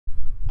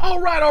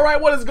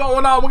Alright, what is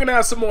going on? We're gonna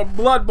have some more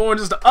Bloodborne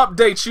just to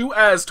update you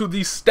as to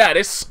the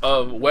status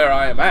of where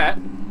I am at.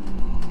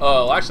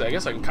 Actually, I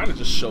guess I can kind of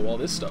just show all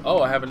this stuff.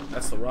 Oh, I haven't,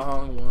 that's the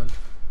wrong one.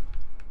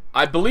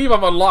 I believe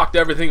I've unlocked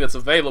everything that's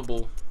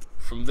available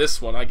from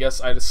this one. I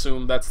guess I'd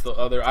assume that's the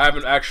other. I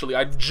haven't actually,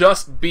 I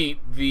just beat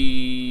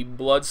the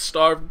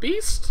Blood-Starved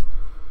Beast?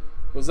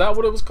 Was that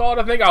what it was called?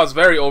 I think I was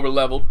very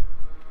over-leveled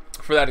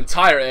for that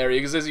entire area,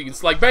 because as you can,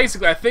 like,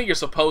 basically, I think you're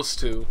supposed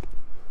to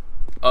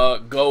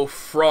go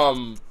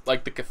from,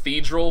 like, the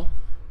cathedral.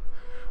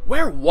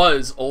 Where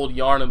was Old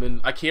Yharnam? And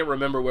I can't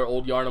remember where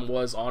Old Yharnam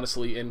was,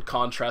 honestly, in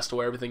contrast to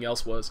where everything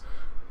else was.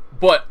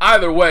 But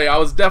either way, I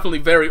was definitely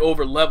very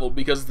over-leveled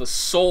because the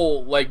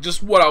soul, like,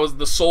 just what I was,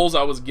 the souls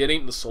I was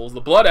getting,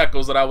 the blood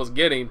echoes that I was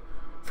getting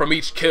from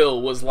each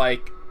kill was,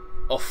 like,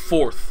 a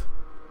fourth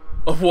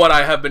of what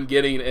I have been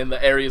getting in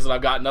the areas that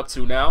I've gotten up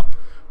to now.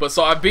 But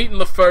so I've beaten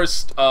the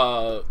first,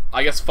 I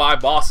guess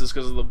 5 bosses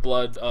because of the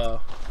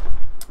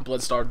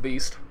Blood-Starved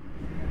Beast.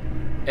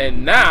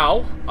 And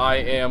now, I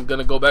am going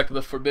to go back to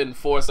the Forbidden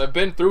Forest. I've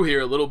been through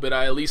here a little bit.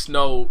 I at least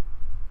know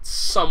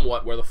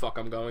somewhat where the fuck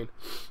I'm going.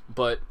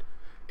 But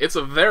it's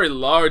a very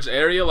large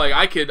area. Like,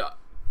 I could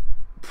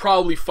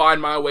probably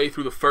find my way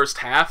through the first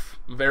half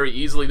very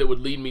easily. That would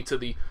lead me to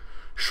the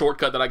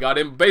shortcut that I got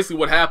in. Basically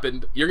what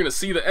happened, you're going to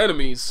see the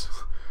enemies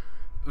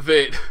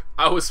that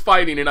I was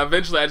fighting. And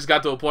eventually I just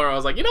got to a point where I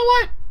was like, you know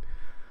what?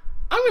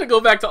 I'm going to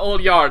go back to Old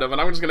Yharnam, and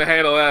I'm just going to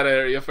handle that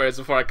area first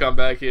before I come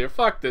back here.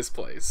 Fuck this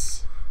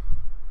place.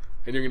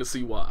 And you're going to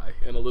see why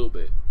in a little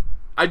bit.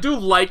 I do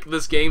like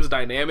this game's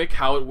dynamic,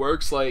 how it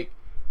works. Like,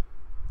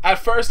 at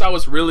first I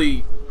was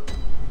really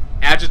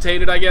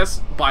agitated, I guess,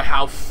 by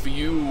how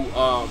few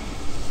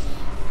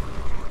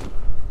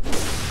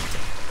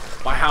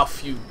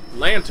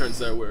lanterns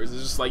there were. It's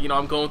just like, you know,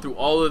 I'm going through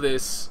all of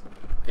this,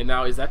 and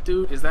now is that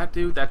dude? That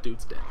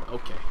dude's dead.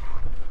 Okay.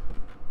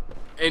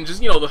 And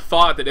just, you know, the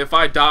thought that if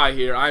I die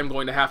here, I'm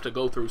going to have to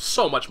go through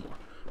so much more.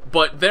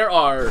 But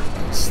there's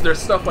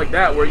stuff like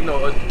that where, you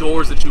know,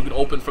 doors that you can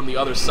open from the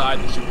other side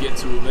that you get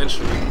to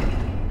eventually.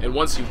 And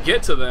once you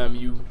get to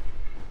them,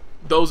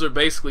 those are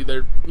basically,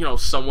 they're, you know,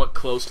 somewhat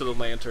close to the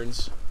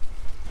lanterns.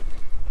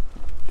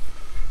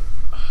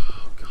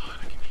 Oh, God,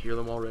 I can hear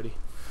them already.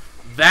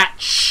 That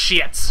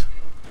shit!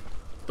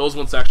 Those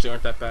ones actually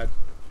aren't that bad.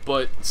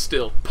 But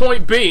still,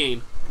 point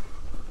being,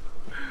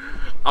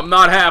 I'm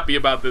not happy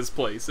about this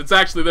place. It's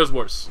actually, there's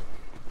worse.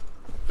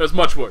 There's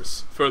much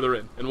worse further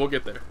in, and we'll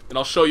get there. And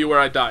I'll show you where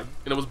I died,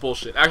 and it was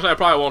bullshit. Actually, I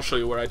probably won't show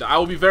you where I died. I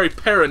will be very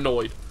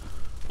paranoid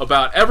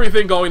about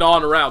everything going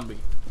on around me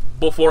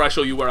before I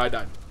show you where I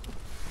died.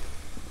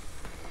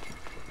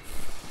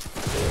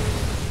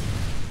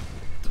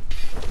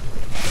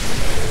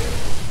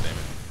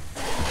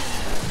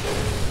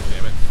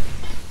 Damn it.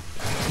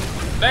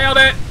 Nailed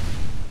it!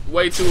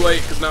 Way too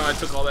late, because now I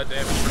took all that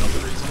damage for no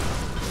good reason.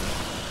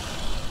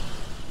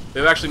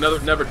 They've actually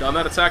never done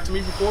that attack to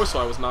me before, so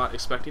I was not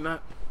expecting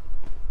that.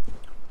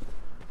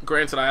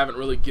 Granted, I haven't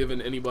really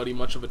given anybody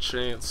much of a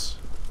chance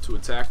to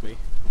attack me.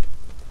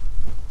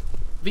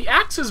 The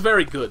axe is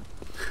very good.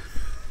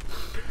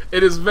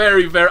 It is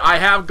very, very... I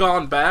have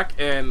gone back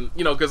and,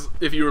 you know, because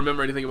if you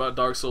remember anything about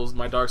Dark Souls,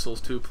 my Dark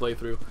Souls 2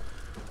 playthrough,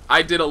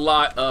 I did a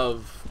lot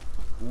of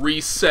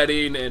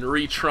resetting and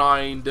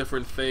retrying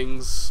different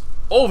things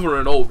over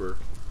and over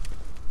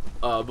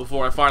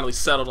before I finally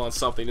settled on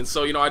something. And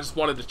so, you know, I just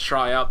wanted to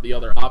try out the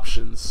other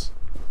options.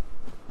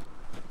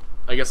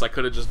 I guess I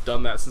could have just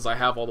done that since I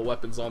have all the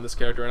weapons on this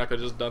character, and I could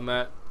have just done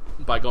that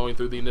by going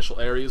through the initial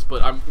areas,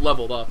 but I'm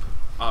leveled up,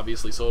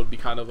 obviously, so it would be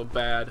kind of a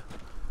bad...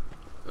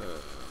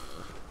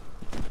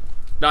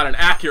 not an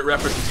accurate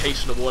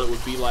representation of what it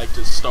would be like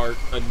to start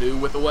anew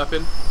with a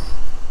weapon.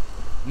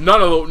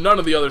 None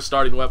of the other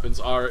starting weapons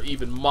are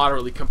even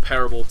moderately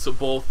comparable to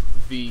both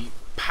the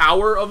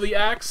power of the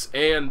axe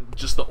and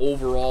just the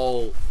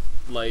overall,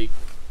 like,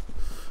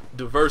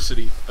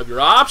 diversity of your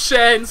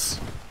options.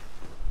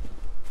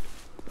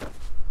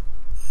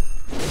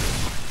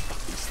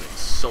 These things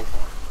so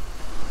hard,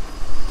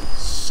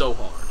 so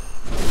hard.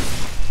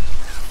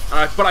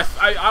 But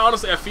I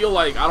honestly, I feel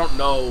like, I don't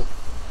know,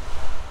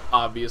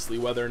 obviously,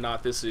 whether or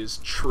not this is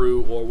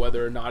true or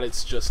whether or not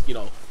it's just, you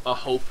know, a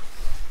hope,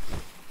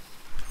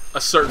 a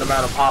certain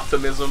amount of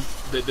optimism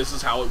that this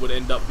is how it would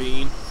end up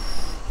being.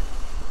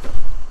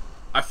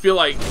 I feel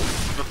like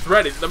the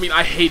threaded, I mean,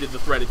 I hated the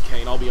threaded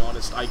cane, I'll be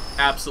honest. I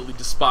absolutely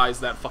despised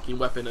that fucking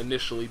weapon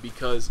initially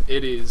because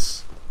it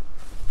is...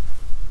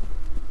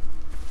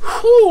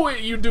 Whew,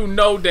 you do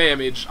no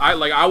damage.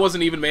 I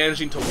wasn't even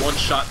managing to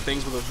one-shot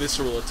things with a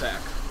visceral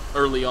attack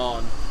early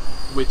on,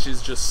 which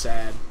is just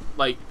sad.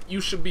 Like,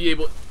 you should be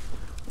able...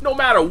 No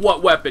matter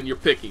what weapon you're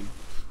picking,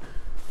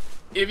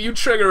 if you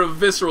trigger a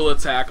visceral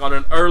attack on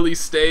an early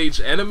stage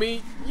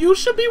enemy, you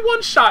should be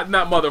one-shotting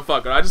that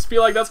motherfucker. I just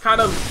feel like that's kind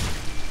of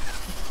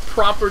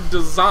proper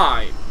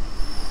design,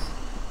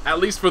 at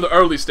least for the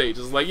early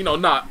stages. Like, you know,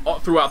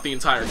 not throughout the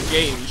entire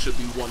game you should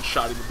be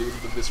one-shotting the dude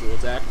with a visceral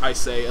attack. I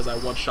say as I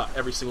one-shot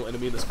every single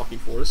enemy in this fucking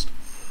forest.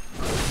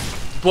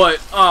 But,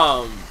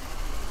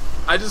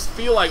 I just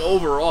feel like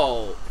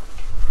overall,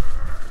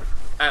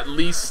 at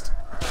least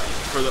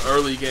for the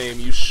early game,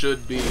 you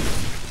should be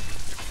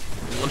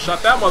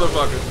one-shot that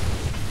motherfucker.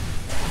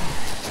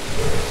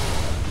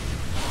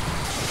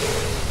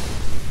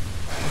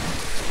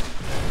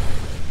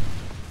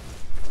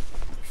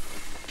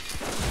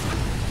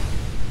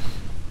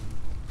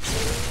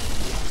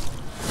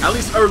 At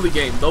least early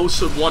game, those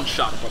should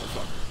one-shot a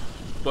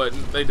motherfucker. But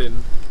they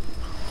didn't.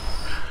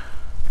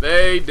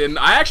 They didn't.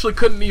 I actually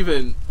couldn't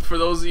even, for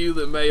those of you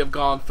that may have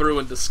gone through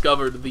and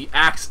discovered the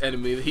axe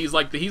enemy, he's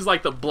like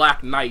the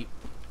Black Knight.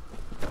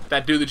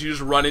 That dude that you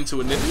just run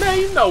into and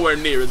he's nowhere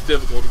near as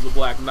difficult as the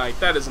Black Knight.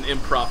 That is an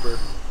improper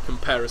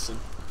comparison.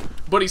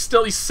 But he's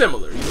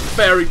similar. He's a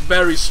very,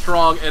 very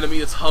strong enemy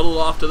that's huddled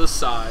off to the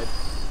side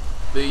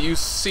that you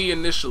see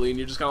initially, and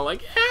you're just kind of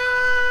like,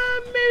 yeah,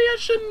 maybe I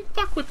shouldn't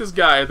fuck with this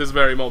guy at this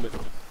very moment.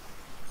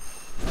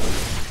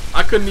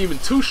 I couldn't even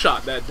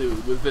two-shot that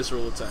dude with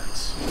visceral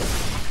attacks.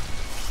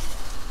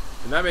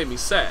 And that made me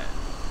sad.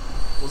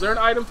 Was there an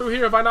item through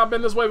here? Have I not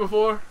been this way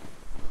before?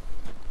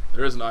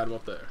 There is an item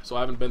up there, so I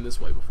haven't been this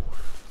way before.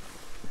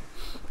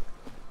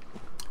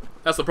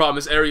 That's the problem.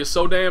 This area is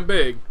so damn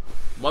big.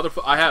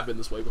 Motherfucker, I have been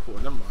this way before.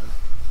 Never mind.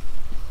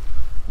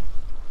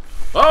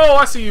 Oh,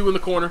 I see you in the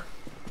corner.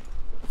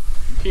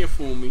 You can't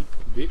fool me,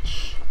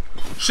 bitch.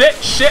 Shit,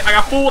 shit, I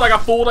got fooled, I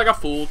got fooled, I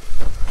got fooled.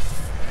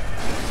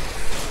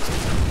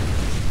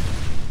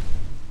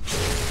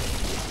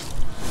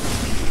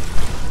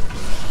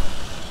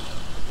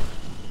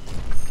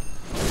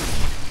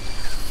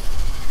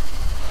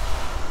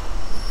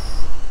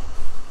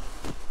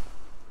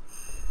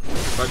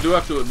 I do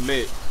have to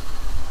admit,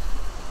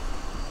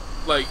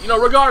 like, you know,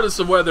 regardless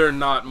of whether or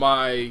not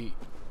I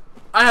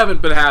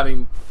haven't been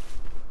having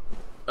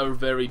a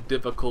very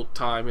difficult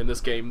time in this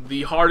game.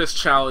 The hardest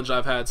challenge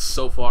I've had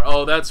so far.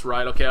 Oh, that's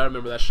right. Okay, I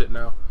remember that shit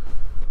now.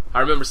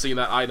 I remember seeing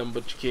that item,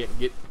 but you can't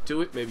get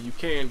to it. Maybe you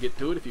can get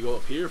to it if you go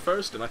up here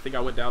first, and I think I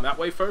went down that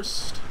way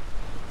first.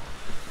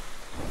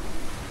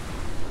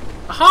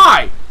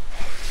 Hi!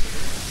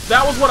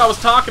 That was what I was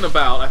talking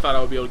about. I thought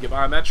I would be able to get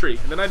behind that tree,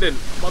 and then I didn't.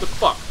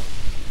 Motherfucker.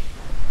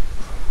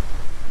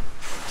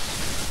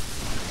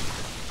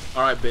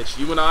 Alright, bitch.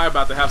 You and I are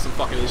about to have some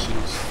fucking issues.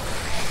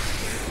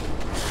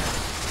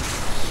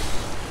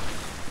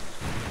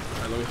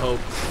 Alright, let me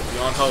hope.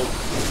 Beyond hope.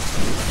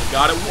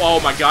 Got it. Oh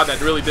my god, that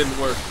really didn't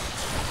work.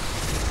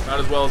 Not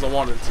as well as I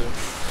wanted it to.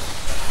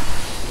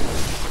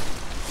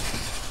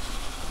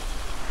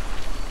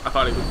 I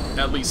thought it would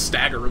at least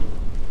stagger him.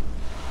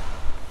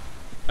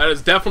 That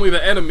is definitely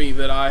the enemy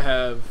that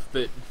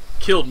that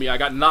killed me. I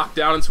got knocked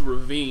down into a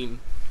ravine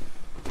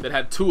that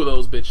had two of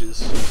those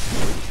bitches.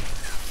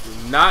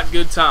 Not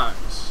good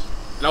times.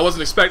 And I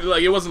wasn't expecting,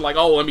 like, it wasn't like,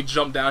 oh, let me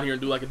jump down here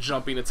and do like a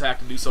jumping attack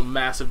to do some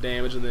massive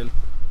damage and then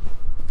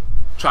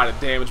try to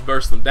damage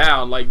burst them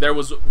down. Like, there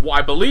was,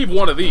 I believe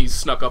one of these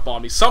snuck up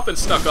on me. Something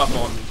snuck up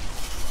on me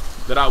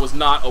that I was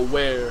not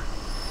aware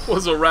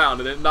was around,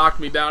 and it knocked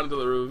me down into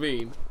the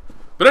ravine.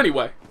 But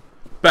anyway,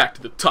 back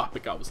to the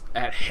topic I was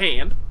at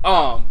hand.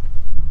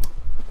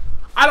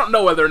 I don't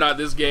know whether or not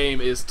this game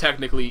is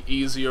technically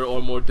easier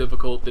or more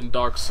difficult than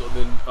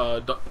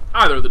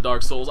either of the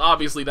Dark Souls.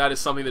 Obviously, that is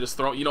something that is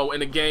thrown, you know,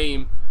 in a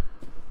game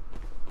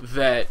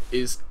that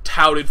is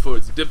touted for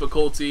its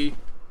difficulty.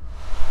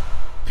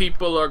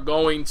 People are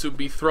going to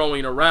be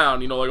throwing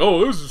around, you know, like,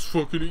 oh, this is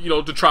fucking, you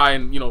know, to try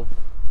and, you know,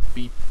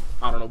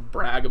 I don't know,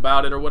 brag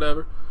about it or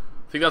whatever.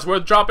 Think that's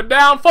worth dropping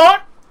down for?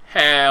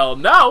 Hell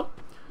no.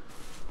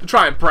 To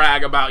try and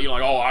brag about, you know,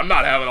 like, oh, I'm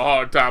not having a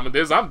hard time with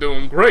this, I'm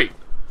doing great.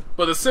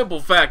 But the simple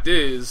fact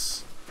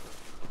is,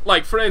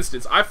 like, for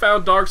instance, I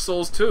found Dark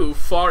Souls 2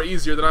 far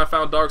easier than I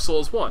found Dark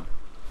Souls 1.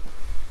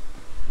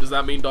 Does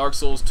that mean Dark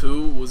Souls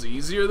 2 was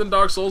easier than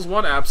Dark Souls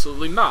 1?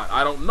 Absolutely not.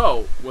 I don't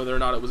know whether or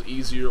not it was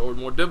easier or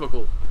more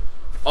difficult.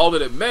 All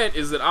that it meant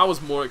is that I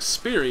was more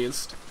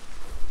experienced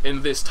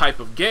in this type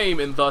of game,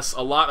 and thus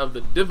a lot of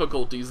the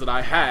difficulties that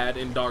I had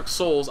in Dark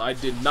Souls, I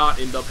did not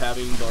end up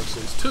having in Dark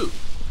Souls 2.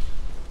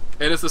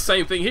 And it's the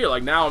same thing here.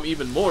 Like, now I'm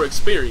even more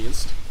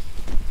experienced.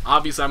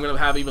 Obviously, I'm going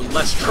to have even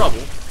less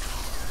trouble.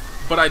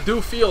 But I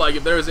do feel like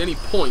if there is any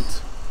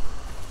point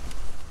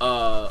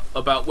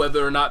about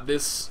whether or not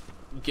this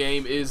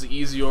game is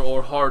easier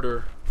or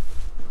harder,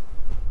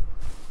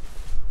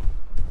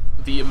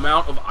 the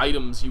amount of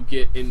items you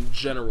get in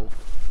general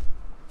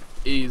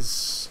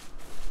is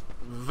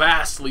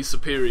vastly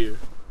superior.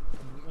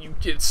 You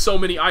get so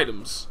many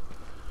items.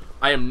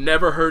 I am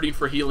never hurting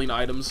for healing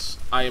items.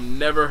 I am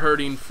never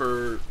hurting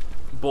for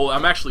bullet.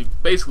 I'm actually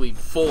basically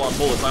full on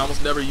bullets. I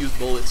almost never used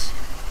bullets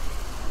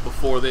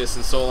before this,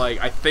 and so, like,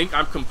 I think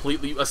I'm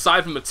completely,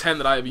 aside from the 10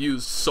 that I have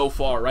used so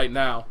far right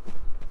now,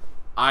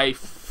 I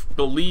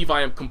believe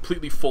I am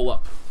completely full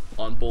up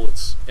on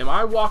bullets. Am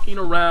I walking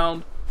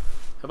around?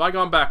 Have I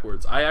gone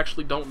backwards? I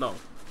actually don't know.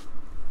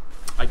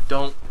 I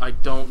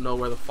don't know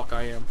where the fuck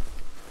I am,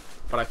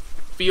 but I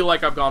feel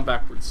like I've gone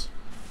backwards.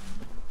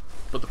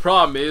 But the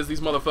problem is,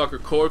 these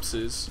motherfucker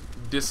corpses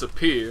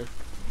disappear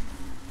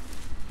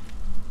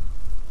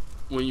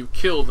when you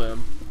kill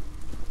them.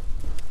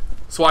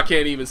 So I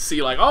can't even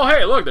see like, oh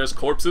hey, look, there's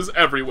corpses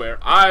everywhere.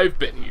 I've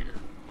been here.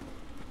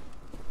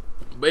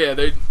 But yeah,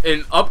 they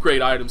and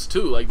upgrade items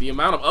too. Like the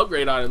amount of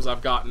upgrade items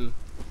I've gotten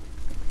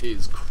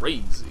is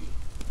crazy.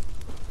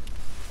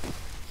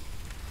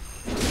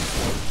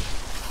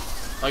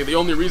 Like the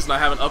only reason I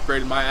haven't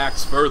upgraded my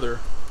axe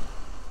further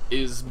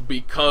is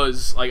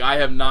because like I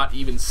have not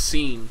even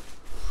seen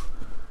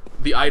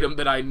the item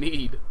that I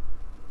need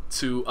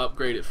to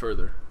upgrade it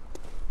further.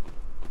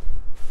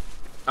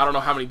 I don't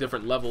know how many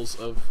different levels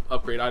of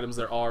upgrade items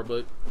there are,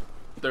 but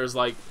there's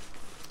like,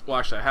 well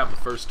actually I have the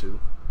first two.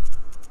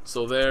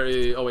 So there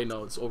is, oh wait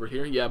no, it's over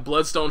here. Yeah,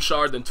 Bloodstone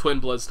Shard and Twin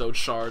Bloodstone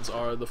Shards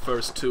are the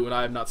first two, and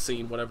I have not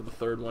seen whatever the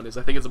third one is.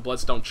 I think it's a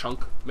Bloodstone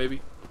Chunk,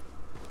 maybe.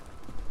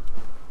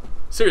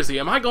 Seriously,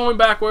 am I going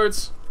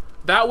backwards?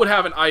 That would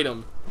have an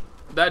item.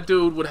 That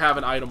dude would have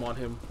an item on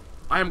him.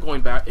 I am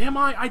going back. Am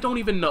I? I don't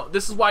even know.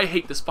 This is why I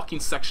hate this fucking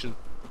section.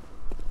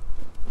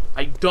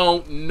 I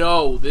don't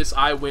know. This,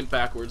 I went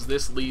backwards.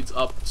 This leads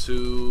up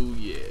to,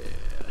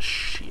 yeah,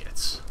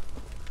 shit.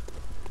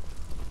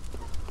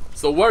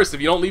 It's the worst.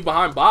 If you don't leave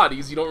behind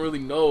bodies, you don't really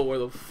know where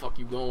the fuck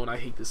you going. I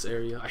hate this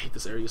area. I hate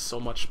this area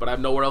so much, but I have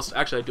nowhere else.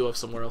 Actually, I do have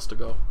somewhere else to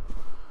go.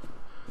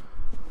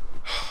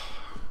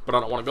 But I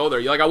don't want to go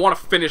there. Like, I want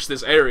to finish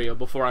this area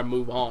before I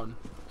move on.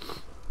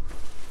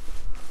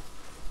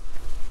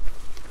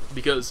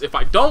 Because if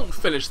I don't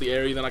finish the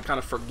area, then I kind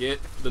of forget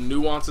the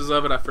nuances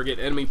of it. I forget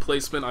enemy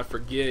placement. I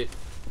forget,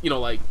 you know,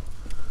 like,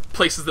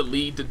 places that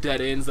lead to dead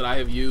ends that I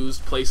have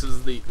used.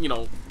 Places that, you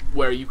know,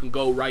 where you can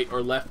go right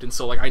or left. And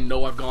so, like, I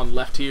know I've gone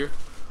left here.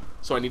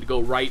 So I need to go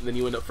right, and then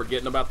you end up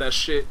forgetting about that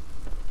shit.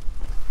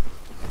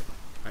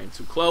 I ain't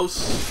too close.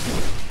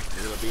 It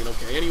ended up being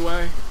okay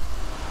anyway.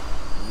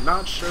 I'm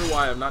not sure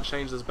why I've not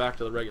changed this back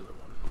to the regular one.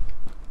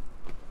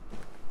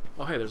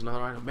 Oh, hey, there's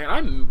another item. Man,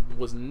 I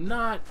was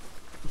not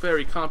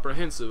very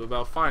comprehensive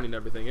about finding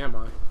everything, am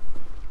I?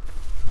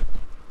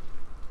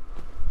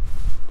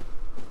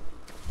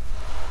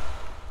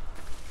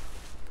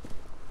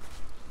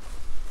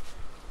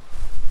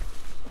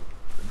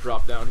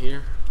 Drop down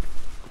here.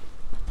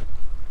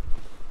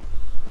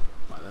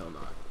 Why the hell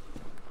not?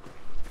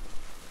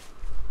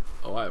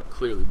 Oh, I have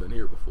clearly been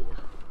here before.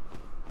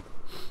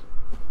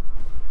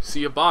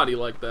 See a body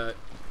like that.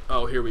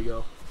 Oh, here we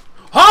go.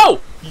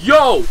 Oh!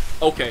 Yo!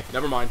 Okay,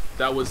 never mind.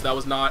 That was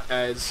not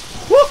as...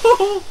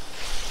 Woo-hoo-hoo!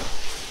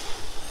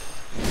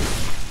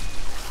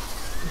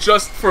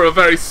 Just for a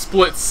very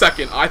split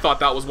second, I thought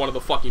that was one of the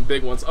fucking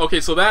big ones.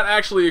 Okay, so that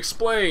actually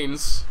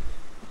explains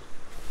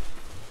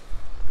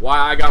why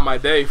I got my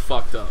day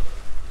fucked up.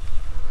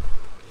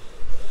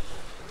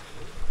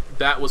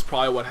 That was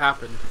probably what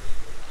happened.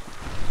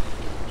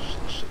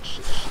 Shit.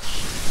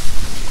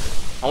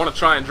 I want to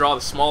try and draw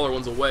the smaller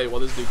ones away while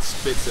this dude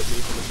spits at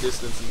me from a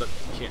distance and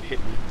can't hit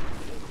me.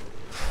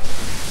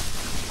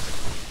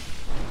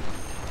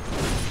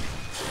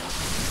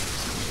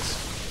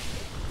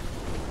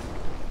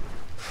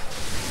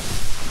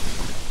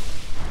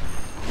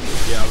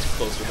 Yeah, I was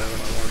closer there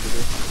than I wanted to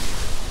be.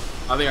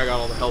 I think I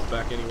got all the health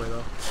back anyway,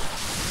 though.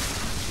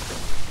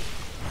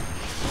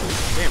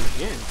 Damn,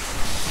 again.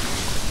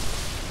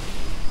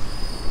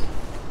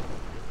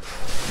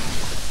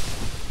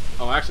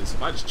 Oh, actually, so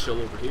if I just chill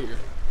over here,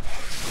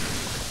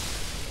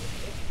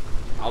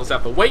 I'll just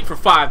have to wait for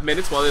 5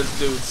 minutes while this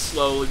dude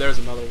slowly... There's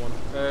another one.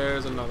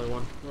 There's another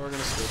one. We're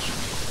gonna switch.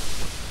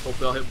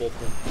 Hopefully I'll hit both of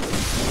them.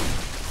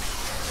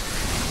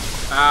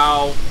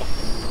 Ow.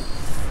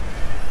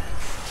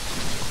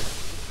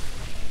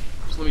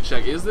 Just let me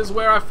check. Is this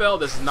where I fell?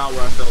 This is not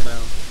where I fell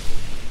down.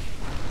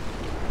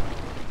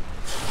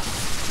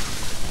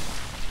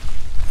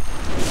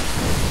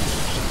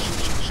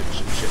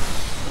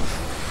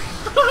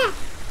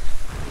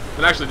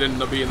 It actually didn't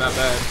end up being that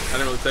bad. I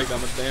didn't really take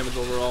that much damage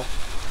overall.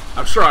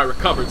 I'm sure I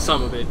recovered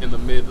some of it in the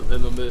middle of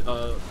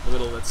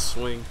that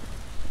swing.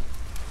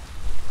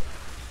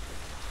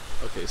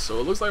 Okay, so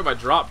it looks like if I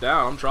drop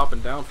down, I'm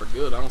dropping down for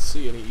good. I don't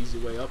see any easy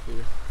way up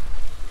here.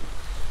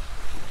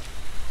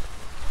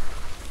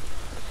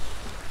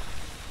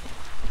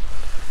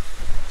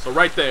 So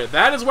right there,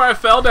 that is where I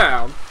fell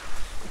down.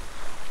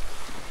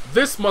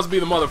 This must be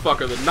the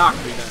motherfucker that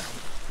knocked me down.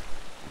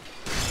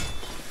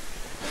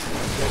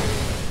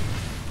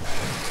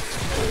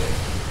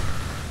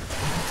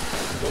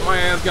 What my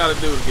ass gotta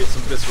do to get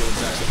some visceral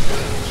attacks?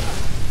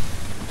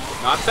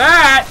 Not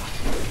that!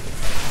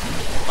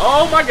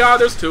 Oh my god,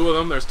 there's two of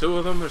them, there's two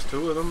of them, there's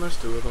two of them, there's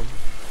two of them.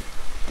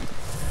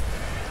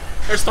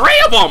 There's three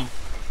of them!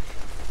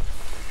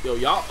 Yo,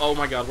 y'all, oh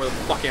my god, where the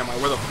fuck am I?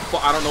 Where the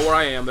fuck? I don't know where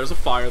I am. There's a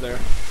fire there.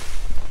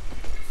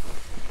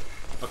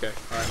 Okay,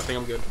 alright, I think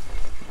I'm good.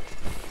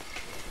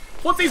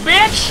 What's these,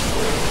 bitch?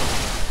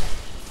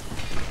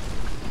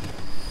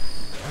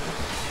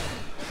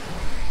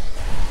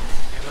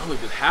 Damn, I only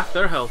did half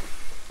their health.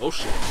 Oh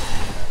shit.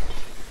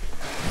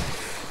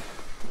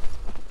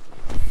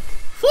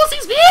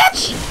 Fussies,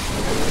 bitch!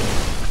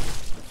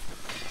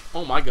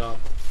 Oh my god.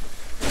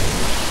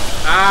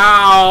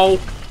 Ow!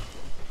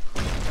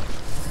 God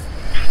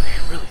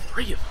damn, really?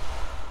 Three of them?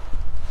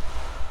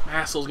 My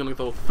asshole's gonna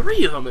throw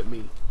three of them at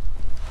me.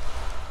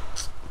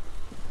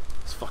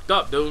 fucked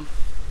up, dude.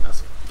 That's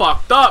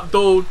fucked up,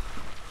 dude.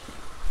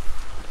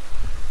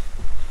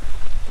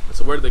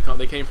 So where did they come?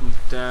 They came from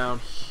down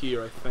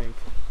here, I think.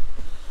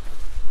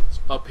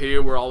 So up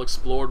here, we're all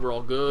explored. We're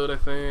all good, I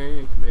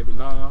think. Maybe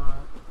not.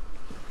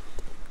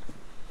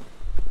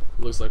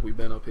 Looks like we've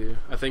been up here.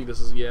 I think this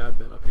is... Yeah, I've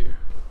been up here.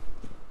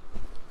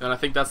 And I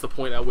think that's the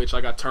point at which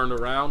I got turned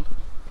around.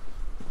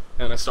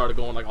 And I started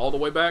going like all the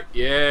way back.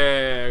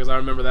 Yeah, because I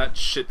remember that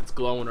shit that's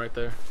glowing right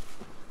there.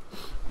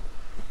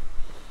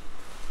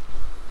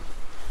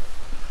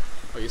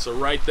 Okay, so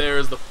right there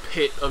is the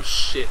pit of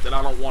shit that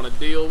I don't want to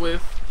deal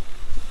with.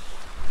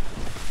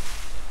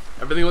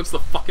 Everything looks the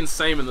fucking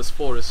same in this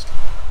forest.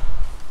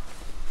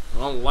 I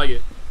don't like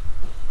it.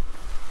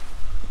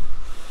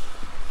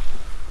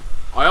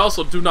 I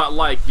also do not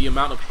like the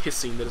amount of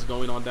hissing that is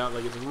going on down.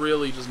 Like, it's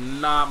really just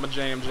not my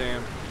jam.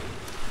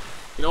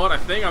 You know what? I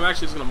think I'm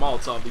actually just gonna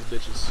Molotov these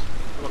bitches.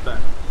 How about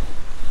that?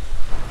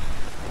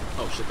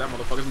 Oh shit, that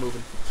motherfucker's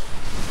moving.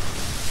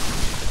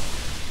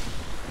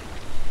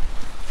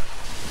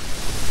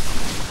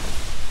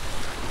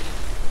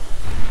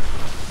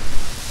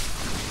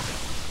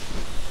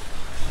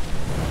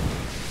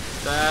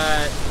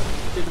 That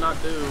did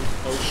not do.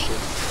 Oh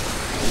shit.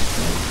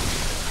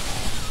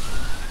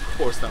 Of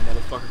course that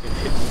motherfucker can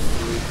hit me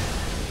through.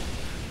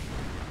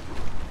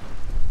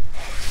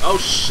 Oh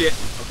shit.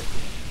 Okay.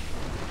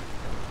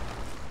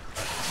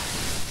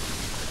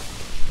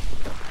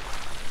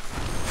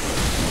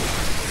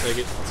 I'll take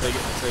it.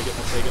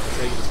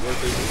 It's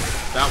worth it.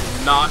 That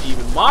was not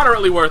even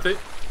moderately worth it.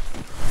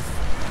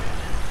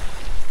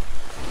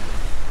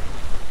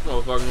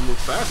 Motherfucker can move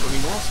fast when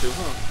he wants to,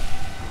 huh?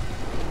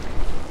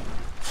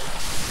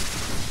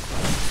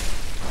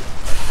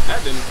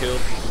 That didn't kill.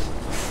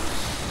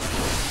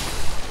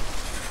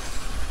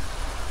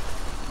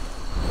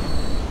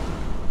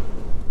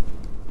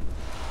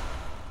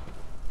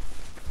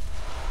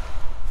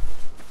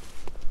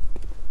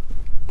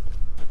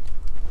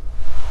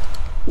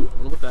 I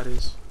wonder what that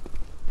is.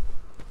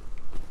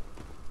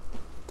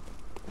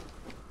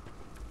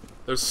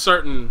 There's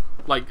certain,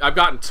 like, I've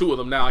gotten 2 of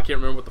them now. I can't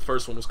remember what the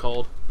first one was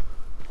called.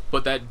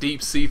 But that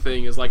deep sea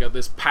thing is like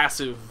this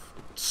passive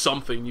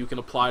something you can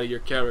apply to your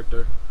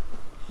character.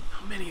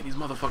 How many of these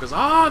motherfuckers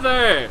are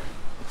there?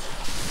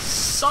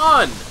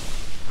 Son!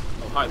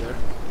 Oh, hi there.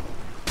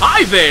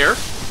 Hi there!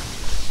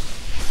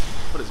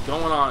 What is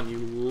going on, you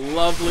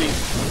lovely,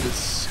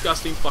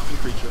 disgusting fucking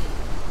creature?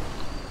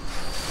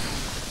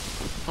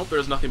 Hope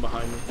there's nothing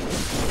behind me.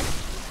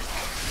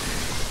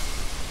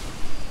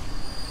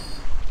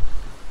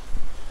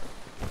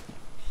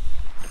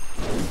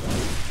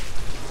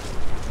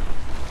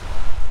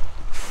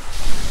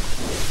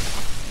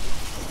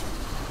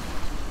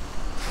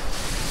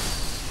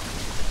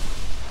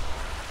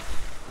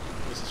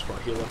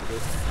 Heal up a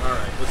bit.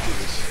 Alright, let's do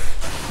this.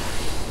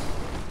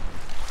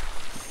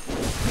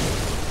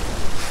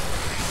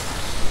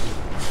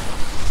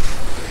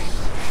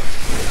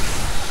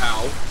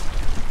 Ow.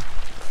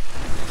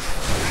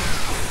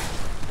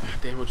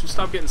 Damn, would you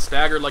stop getting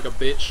staggered like a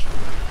bitch?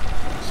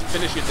 Just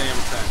finish your damn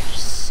attack,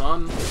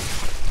 son.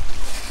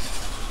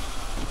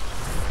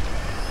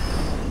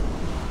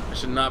 I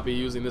should not be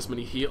using this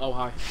many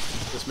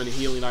this many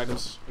healing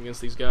items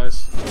against these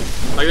guys.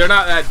 Like, they're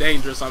not that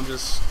dangerous, I'm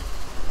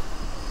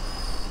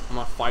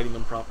not fighting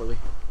them properly.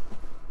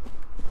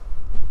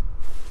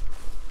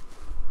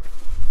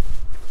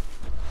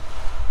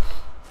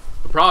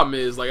 The problem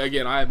is, like,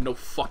 again, I have no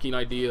fucking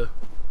idea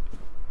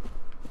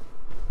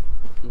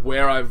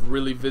where I've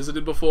really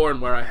visited before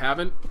and where I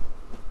haven't.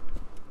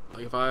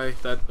 Like,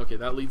 okay,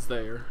 that leads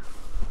there.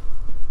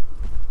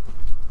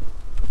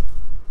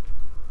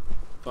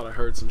 Thought I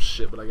heard some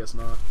shit, but I guess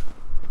not.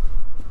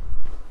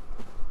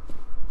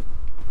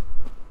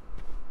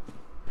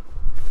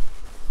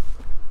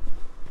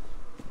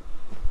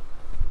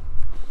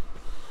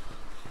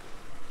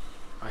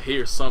 I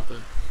hear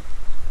something.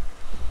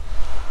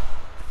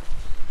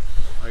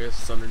 I guess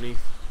it's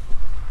underneath.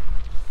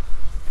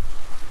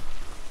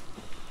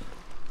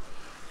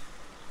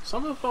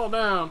 Something fall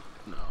down.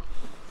 No.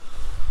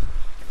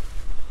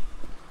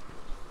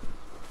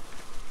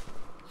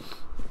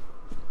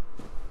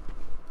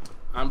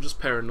 I'm just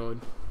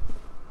paranoid.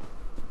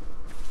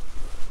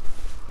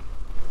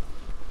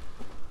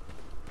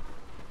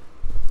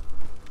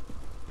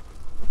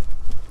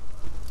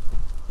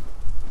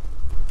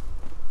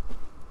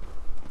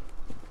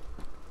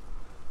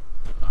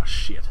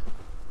 Shit.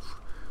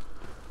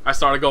 I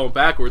started going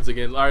backwards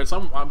again. Alright,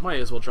 so I might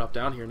as well drop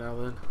down here now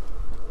then.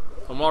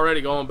 I'm already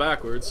going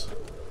backwards.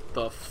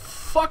 The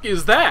fuck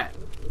is that?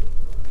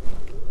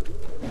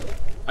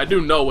 I do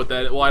know what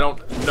that is. Well, I don't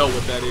know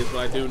what that is, but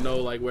I do know,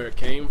 like, where it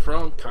came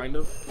from, kind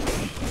of.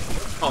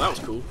 Oh, that was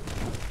cool.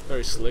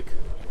 Very slick.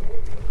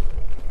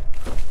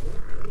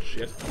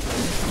 Shit.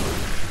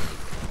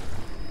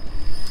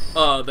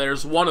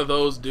 There's one of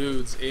those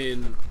dudes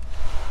in...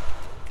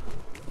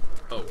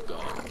 Oh,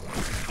 God.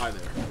 Hi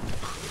there.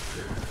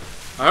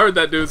 I heard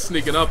that dude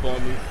sneaking up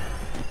on me.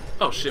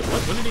 Oh shit,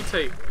 when did he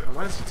take...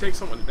 Why does he take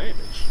so much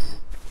damage?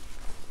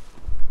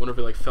 Wonder if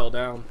he like fell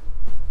down.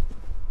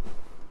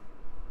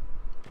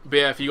 But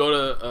yeah, if you go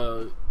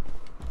to,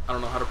 I don't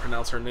know how to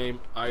pronounce her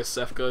name,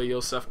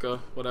 Yosefka,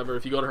 whatever.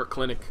 If you go to her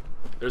clinic,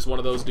 there's one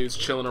of those dudes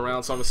chilling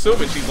around, so I'm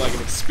assuming she's like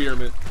an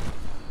experiment.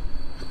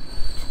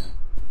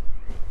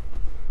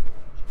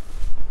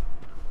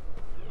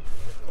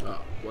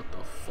 Oh, what the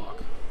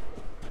fuck?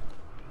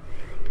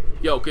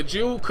 Yo, could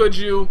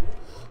you,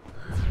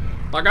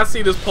 like, I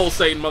see this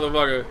pulsating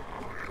motherfucker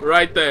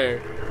right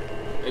there,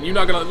 and you're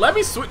not gonna let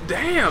me switch?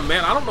 Damn,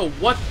 man, I don't know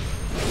what.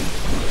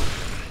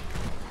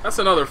 That's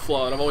another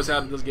flaw that I've always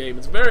had in this game.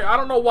 It's very, I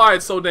don't know why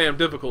it's so damn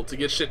difficult to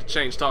get shit to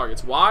change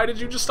targets. Why did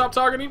you just stop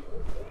targeting?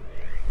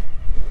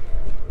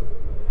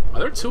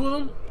 Are there two of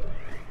them?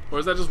 Or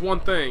is that just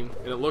one thing,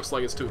 and it looks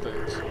like it's two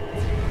things?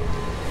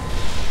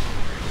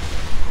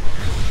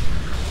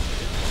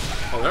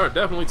 Oh, there are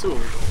definitely two of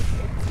them.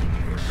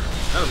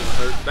 That doesn't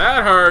hurt.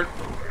 That hurt!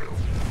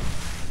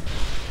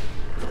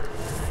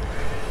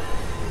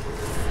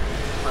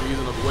 I'm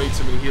using up way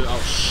too many heals.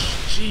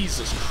 Oh,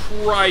 Jesus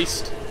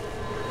Christ!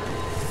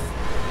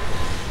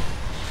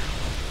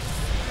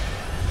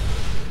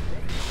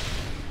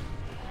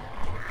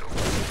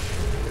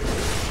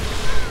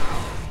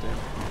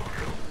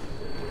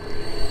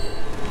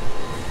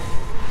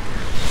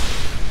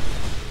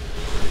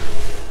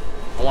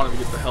 I wanted to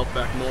get the health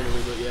back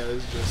normally, but yeah,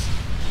 it's just...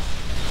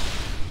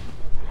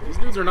 These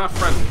dudes are not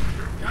friendly.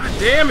 God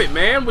damn it,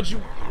 man! Would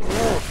you...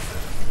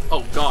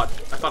 Oh, God.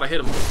 I thought I hit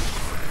him.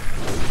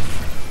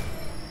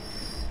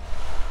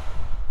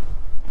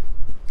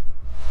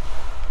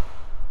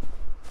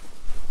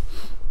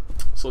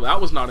 So that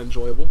was not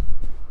enjoyable.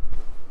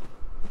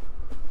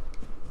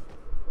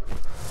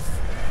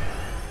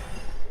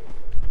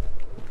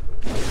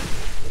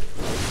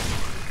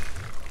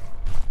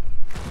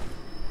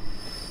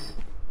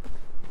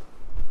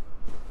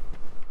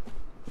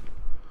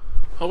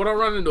 Hope I don't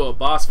run into a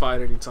boss fight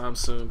anytime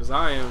soon, because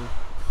I've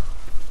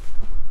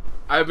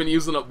been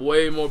using up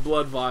way more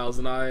blood vials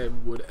than I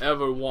would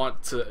ever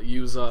want to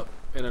use up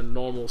in a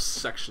normal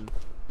section.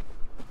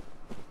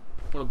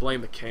 I'm gonna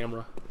blame the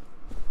camera.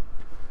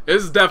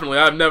 This is definitely,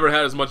 I've never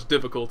had as much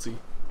difficulty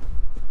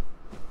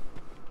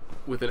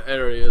with an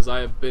area as I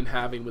have been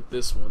having with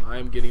this one. I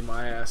am getting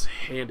my ass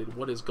handed.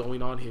 What is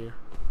going on here?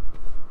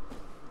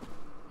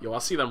 Yo, I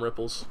see them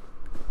ripples.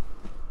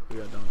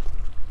 Maybe I don't.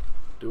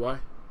 Do I?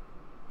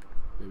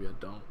 Maybe I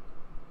don't.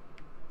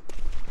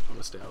 I'm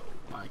gonna stay out.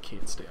 I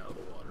can't stay out of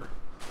the water.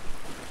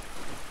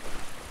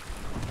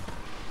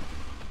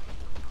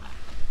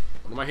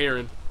 What am I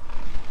hearing?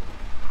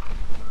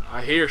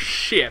 I hear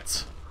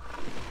shit.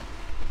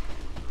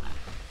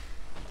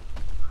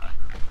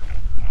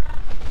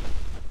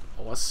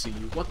 Oh, I see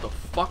you. What the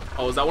fuck?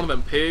 Oh, is that one of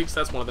them pigs?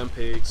 That's one of them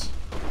pigs.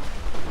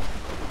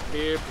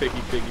 Here,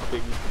 piggy, piggy,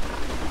 piggy.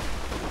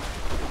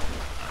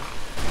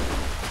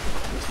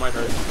 This might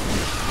hurt.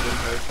 It didn't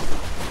hurt.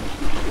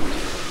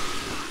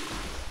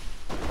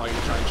 Probably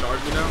gonna try and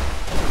charge me now.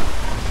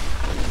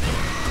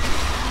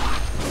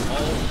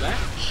 All that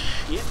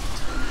shit.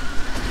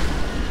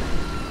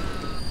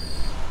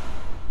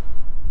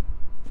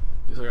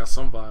 At least I got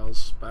some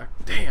vials back.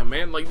 Damn,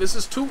 man, like this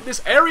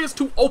area's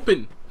too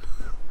open.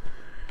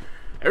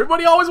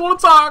 Everybody always want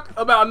to talk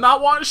about not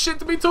wanting shit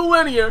to be too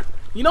linear.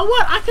 You know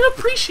what? I can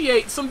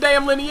appreciate some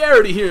damn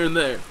linearity here and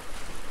there.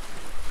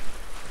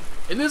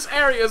 And this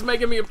area is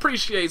making me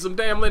appreciate some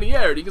damn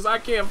linearity because I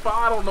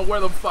don't know where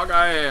the fuck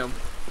I am.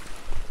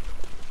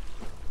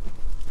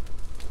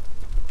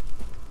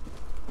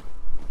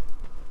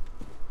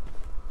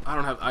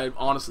 I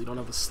honestly don't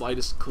have the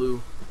slightest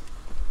clue.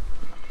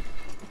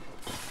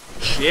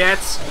 Shit!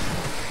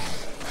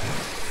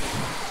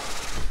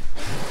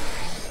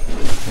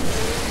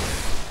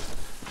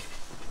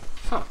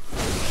 Huh.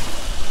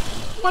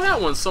 Why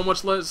that one's so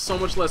much less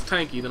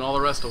tanky than all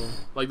the rest of them?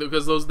 Like,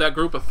 because that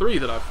group of 3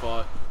 that I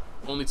fought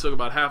only took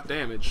about half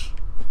damage.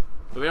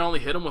 But they only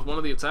hit him with one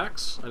of the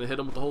attacks, and it hit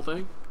him with the whole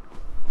thing?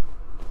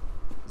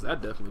 Does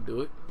that definitely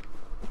do it?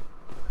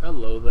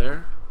 Hello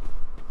there.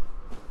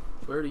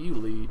 Where do you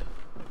lead?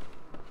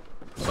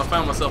 So I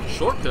found myself a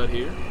shortcut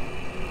here.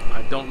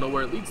 I don't know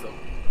where it leads though.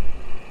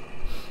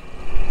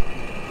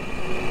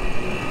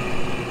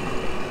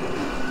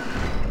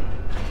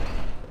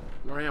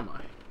 Where am I?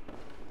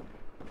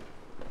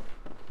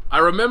 I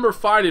remember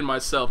finding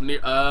myself near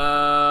okay,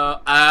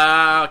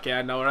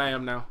 I know where I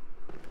am now.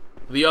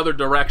 The other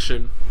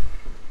direction.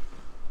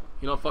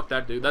 You know, fuck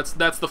that dude. That's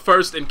the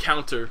first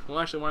encounter. Well,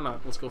 actually, why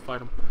not? Let's go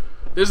fight him.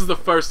 This is the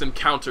first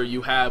encounter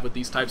you have with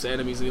these types of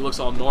enemies, and he looks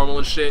all normal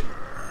and shit.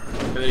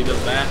 And then he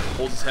does that,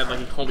 holds his head like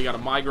he got a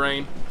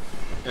migraine,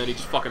 and then he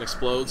just fucking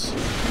explodes.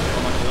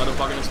 I'm not gonna let him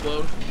fucking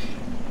explode.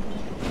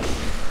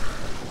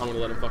 I'm gonna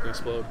let him fucking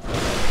explode.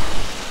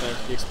 There,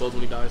 he explodes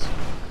when he dies.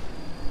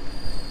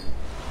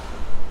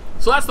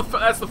 So that's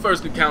the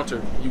first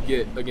encounter you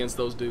get against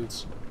those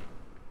dudes.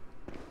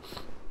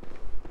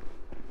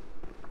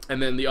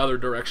 And then the other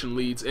direction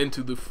leads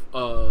into the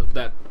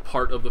that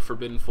part of the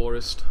Forbidden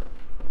Forest.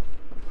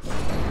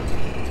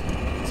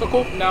 So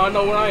cool, now I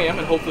know where I am,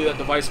 and hopefully that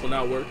device will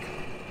now work.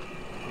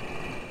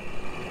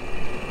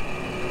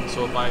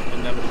 So if I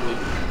inevitably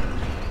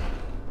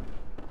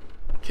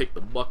kick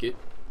the bucket,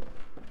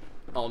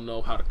 I'll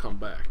know how to come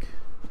back.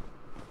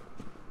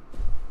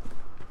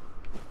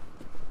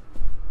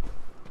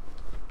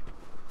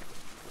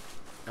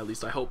 At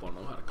least I hope I'll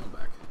know how to come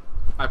back.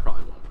 I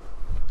probably won't.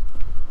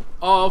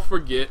 I'll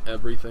forget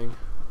everything.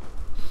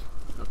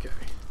 Okay.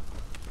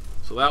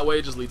 So that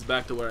way just leads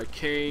back to where I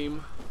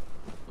came.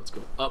 Let's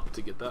go up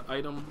to get that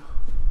item.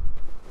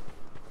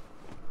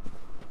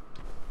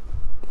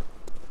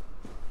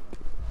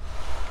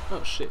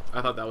 Oh shit.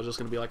 I thought that was just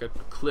going to be like a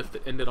cliff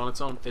that ended on its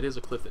own. It is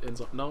a cliff that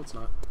ends on... No, it's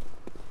not.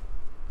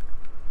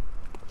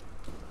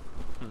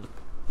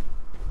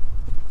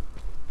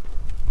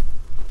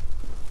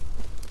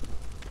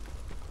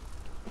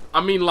 I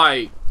mean,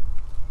 like,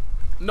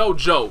 no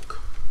joke.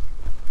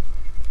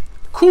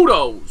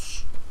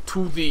 Kudos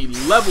to the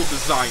level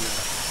designer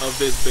of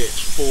this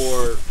bitch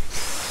for...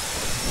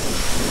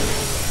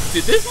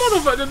 Did these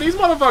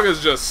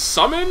motherfuckers just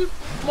summon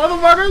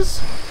motherfuckers?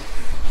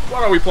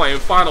 What are we playing?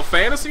 Final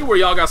Fantasy where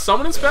y'all got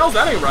summoning spells?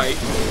 That ain't right.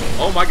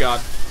 Oh my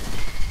god.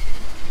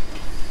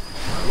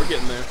 Alright, we're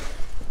getting there.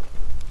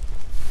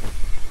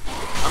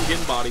 I'm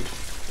getting bodied.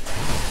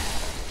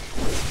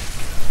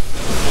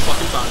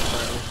 Fucking time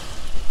trial.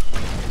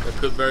 There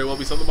could very well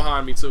be something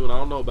behind me too, and I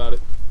don't know about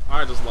it.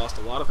 I just lost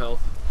a lot of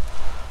health.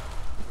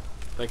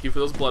 Thank you for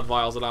those blood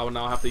vials that I would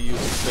now have to use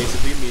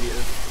basically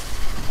immediately.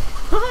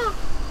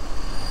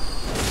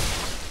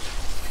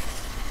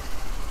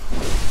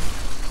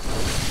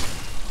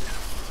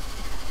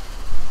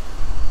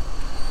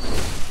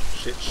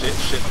 Shit, shit,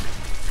 shit.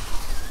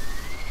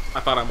 I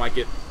thought I might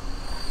get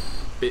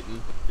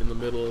bitten in the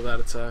middle of that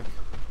attack.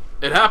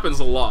 It happens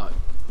a lot.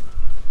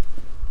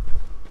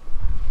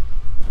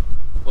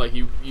 Like,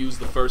 you use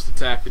the first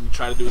attack, then you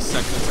try to do a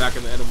second attack,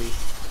 and the enemy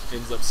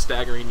ends up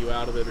staggering you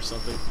out of it or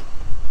something.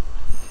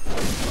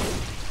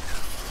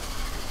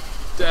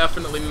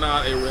 Definitely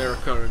not a rare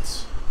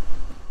occurrence.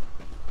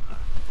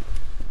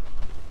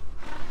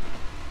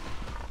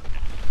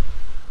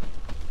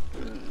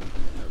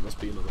 That must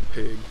be another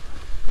pig.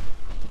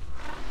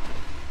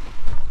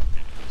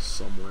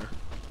 Somewhere.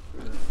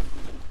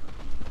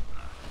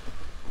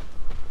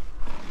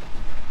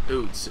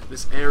 Dude,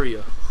 this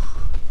area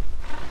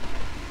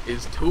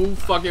is too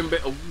fucking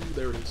big. Oh,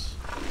 there it is.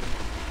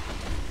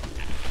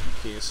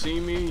 You can't see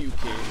me, you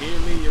can't hear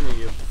me, you're gonna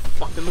get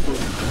fucked in the boot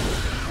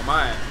on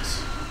my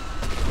ass.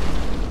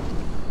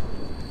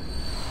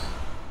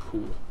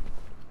 Cool.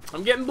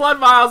 I'm getting blood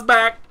vials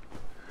back.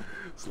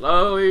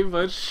 Slowly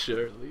but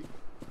surely.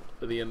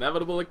 For the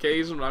inevitable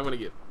occasion when I'm gonna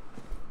get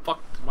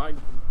fucked my...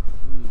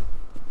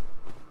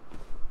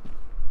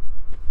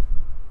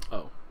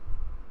 Oh.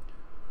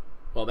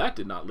 Well, that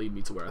did not lead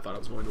me to where I thought it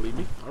was going to lead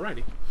me.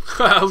 Alrighty.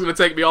 I was going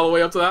to take me all the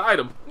way up to that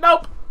item.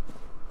 Nope!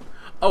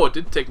 Oh, it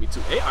did take me to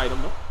a item.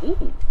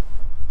 Ooh.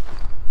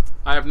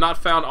 I have not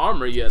found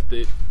armor yet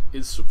that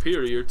is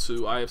superior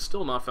to... I have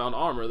still not found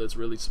armor that's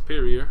really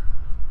superior.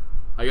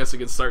 I guess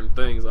against certain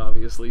things,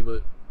 obviously,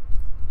 but...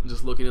 I'm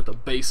just looking at the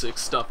basic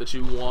stuff that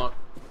you want.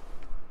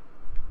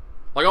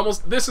 Like,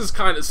 almost... This is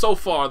kind of... So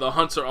far, the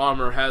Hunter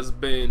armor has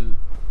been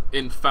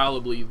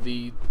infallibly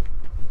the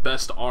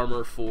best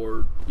armor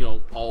for, you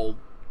know, all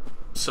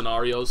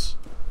scenarios.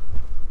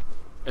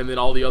 And then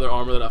all the other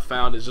armor that I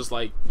found is just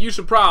like, you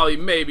should probably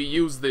maybe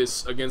use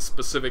this against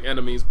specific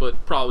enemies,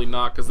 but probably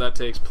not, because that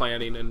takes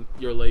planning and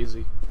you're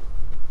lazy.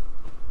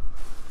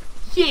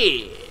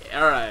 Yeah!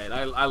 Alright,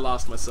 I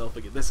lost myself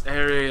again. This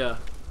area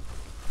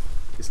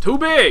is too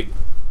big!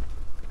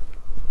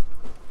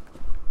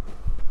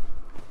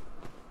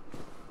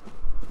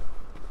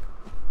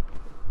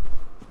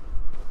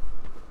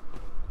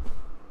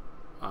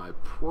 I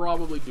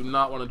probably do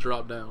not want to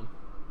drop down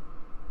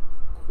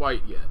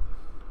quite yet.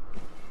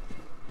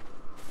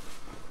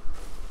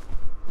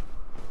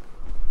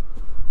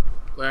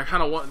 Like, I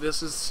kind of want...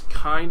 This is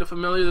kind of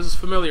familiar. This is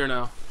familiar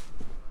now.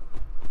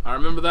 I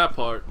remember that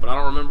part, but I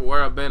don't remember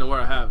where I've been and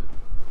where I haven't.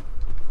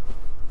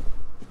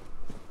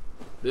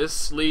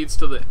 This leads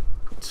to the...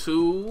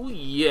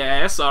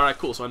 Yes. Alright,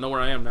 cool. So I know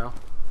where I am now.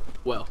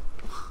 Well,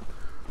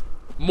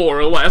 more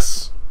or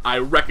less. I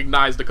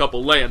recognized a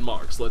couple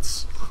landmarks.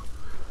 Let's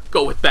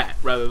go with that,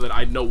 rather than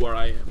I know where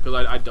I am. Because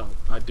I don't.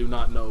 I do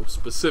not know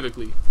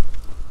specifically.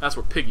 That's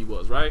where Piggy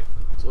was, right?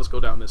 So let's go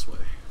down this way.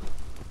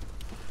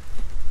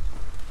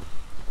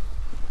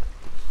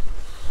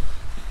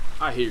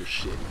 I hear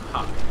shit.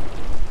 Hi.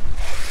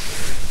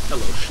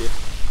 Hello, shit.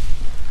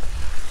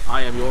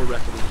 I am your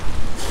reckoning.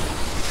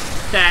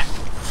 Cat.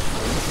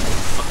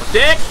 Suck my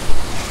dick.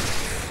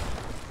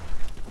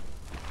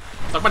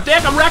 Suck my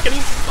dick, I'm reckoning.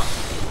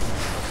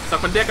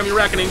 Suck my dick, I'm your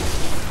reckoning.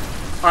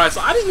 Alright, so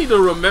I just need to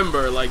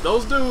remember, like,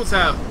 those dudes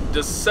have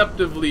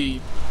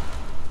deceptively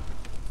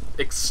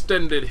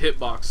extended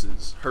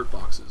hitboxes, hurt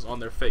boxes on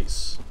their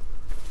face.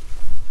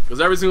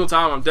 Because every single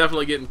time I'm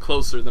definitely getting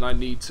closer than I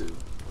need to.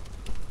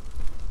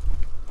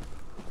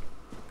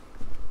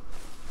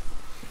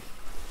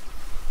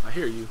 I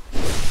hear you.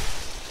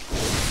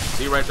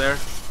 See right there?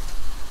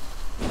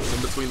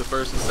 In between the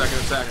first and second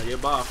attack, I get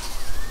bopped.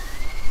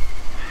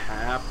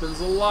 Happens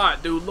a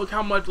lot, dude. Look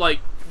how much, like,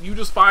 you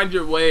just find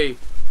your way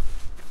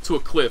to a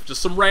cliff.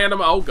 Just some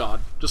random, oh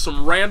god, just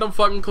some random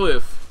fucking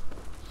cliff.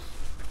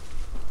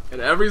 And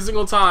every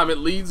single time it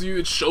leads you,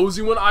 it shows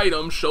you an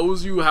item,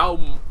 shows you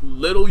how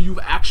little you've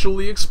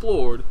actually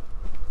explored.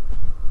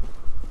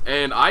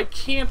 And I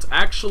can't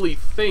actually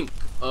think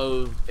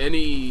of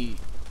any...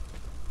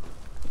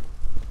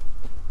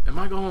 Am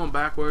I going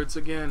backwards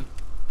again?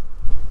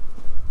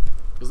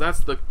 Because that's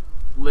the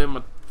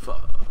limit.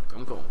 Fuck,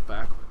 I'm going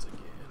backwards again.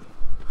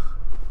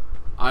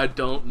 I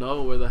don't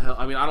know where the hell...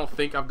 I mean, I don't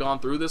think I've gone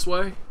through this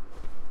way.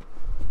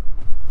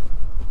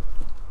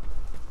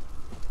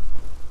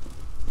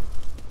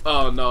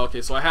 Oh, no,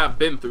 okay, so I have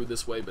been through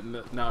this way, but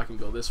now I can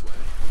go this way,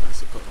 I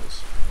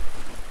suppose.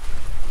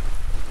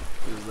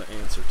 Is the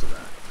answer to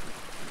that.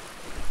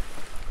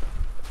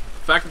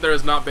 The fact that there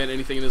has not been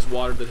anything in this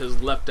water that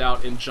has leapt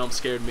out and jump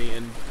scared me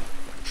and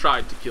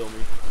tried to kill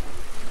me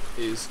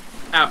is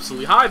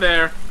absolutely... Hi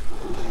there!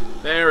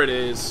 There it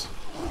is.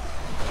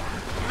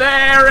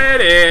 There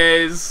it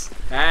is!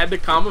 Had to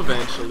come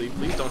eventually.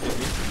 Please don't hit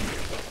me.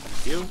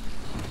 Thank you.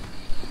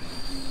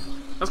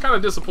 That's kind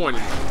of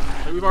disappointing.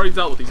 Like, we've already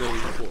dealt with these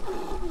enemies before.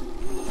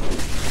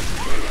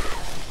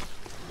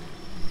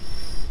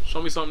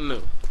 Show me something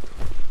new.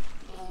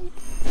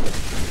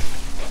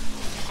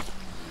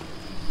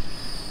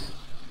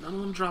 None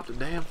of them dropped a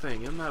damn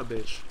thing. Isn't that a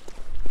bitch?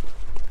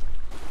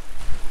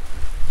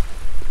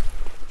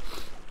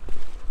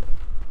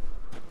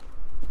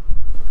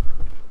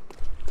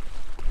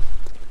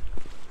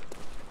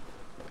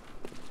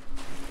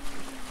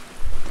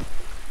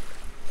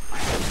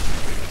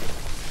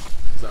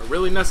 Is that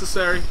really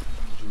necessary? Did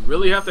you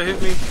really have to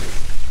hit me?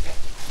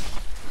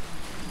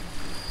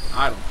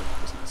 I don't think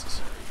it was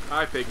necessary.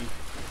 Hi, Piggy.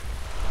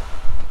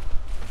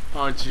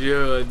 Aren't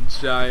you a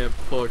giant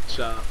pork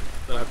chop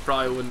that I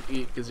probably wouldn't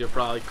eat because you're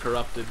probably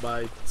corrupted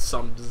by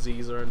some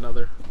disease or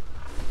another?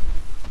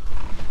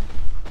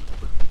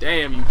 But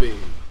damn, you big.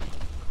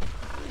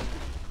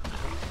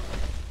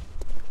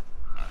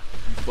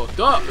 You fucked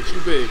up, but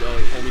you big. Oh,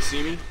 you only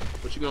see me?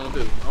 What you gonna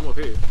do? I'm up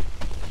here.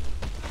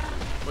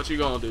 What you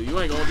gonna do? You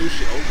ain't gonna do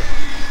shit. Oh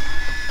god.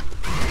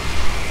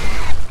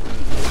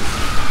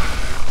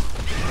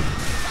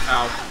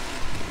 Ow.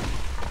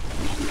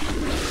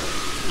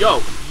 Yo.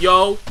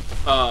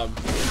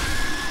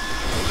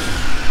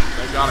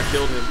 Thank god I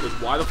killed him,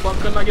 because why the fuck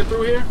couldn't I get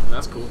through here?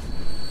 That's cool.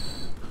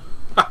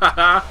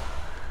 I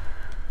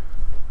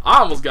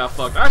almost got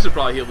fucked. I should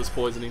probably heal this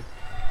poisoning.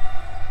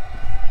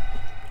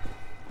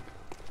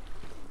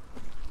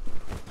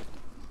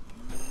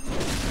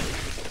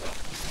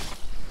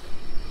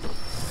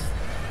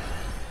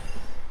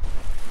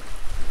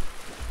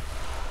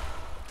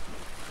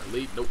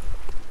 Nope.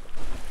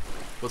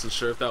 Wasn't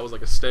sure if that was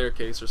like a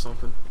staircase or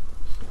something.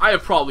 I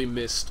have probably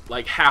missed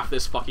like half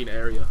this fucking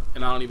area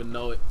and I don't even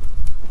know it.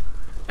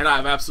 And I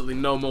have absolutely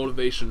no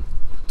motivation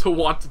to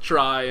want to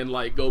try and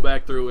like go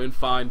back through and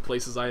find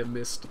places I have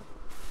missed.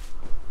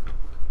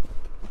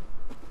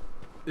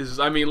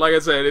 I mean, like I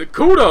said,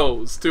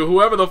 kudos to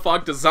whoever the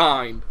fuck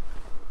designed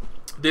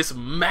this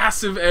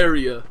massive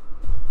area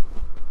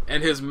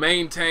and has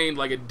maintained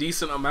like a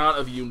decent amount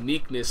of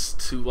uniqueness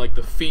to like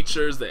the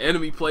features, the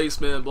enemy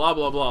placement, blah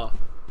blah blah.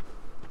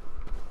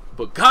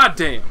 But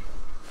goddamn,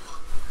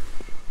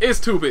 it's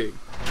too big.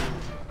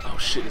 Oh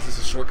shit, is this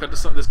a shortcut to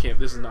something?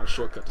 This is not a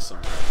shortcut to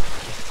somewhere.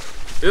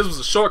 If this was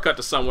a shortcut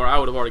to somewhere, I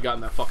would have already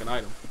gotten that fucking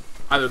item.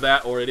 Either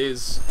that or it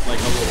is like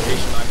a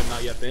location I have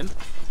not yet been.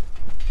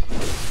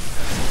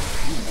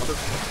 You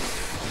motherfucker.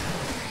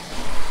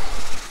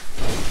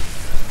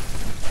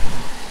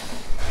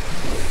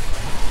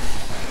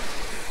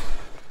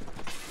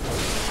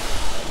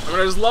 I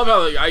mean, I just love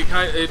how like,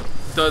 it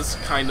does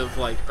kind of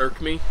like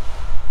irk me,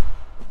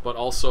 but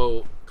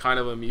also kind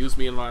of amuse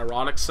me in an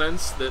ironic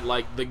sense that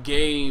like the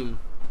game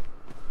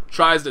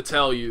tries to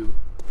tell you,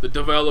 the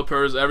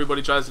developers,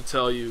 everybody tries to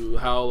tell you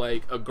how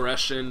like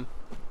aggression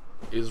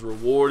is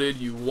rewarded.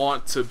 You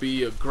want to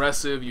be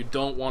aggressive. You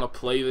don't want to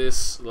play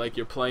this like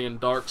you're playing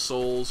Dark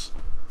Souls,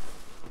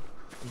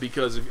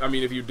 because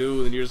if you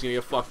do, then you're just gonna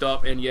get fucked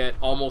up. And yet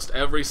almost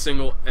every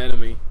single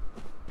enemy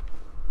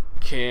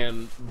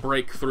can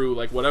break through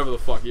like whatever the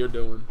fuck you're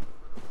doing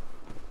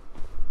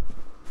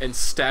and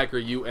stagger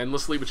you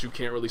endlessly, but you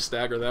can't really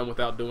stagger them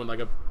without doing like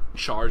a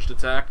charged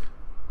attack.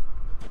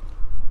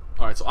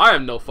 Alright, so I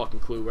have no fucking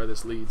clue where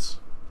this leads.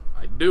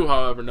 I do,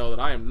 however, know that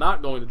I am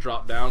not going to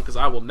drop down because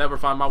I will never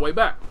find my way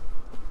back.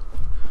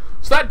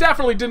 So that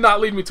definitely did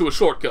not lead me to a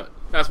shortcut.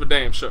 That's for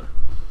damn sure.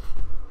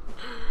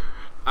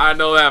 I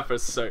know that for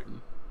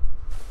certain.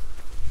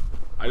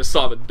 I just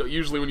saw the.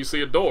 Usually when you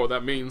see a door,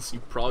 that means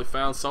you probably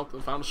found something,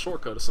 found a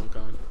shortcut of some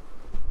kind.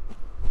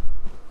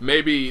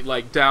 Maybe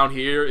like down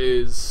here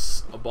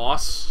is a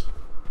boss,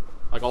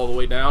 like all the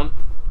way down,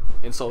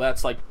 and so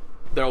that's like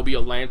there will be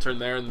a lantern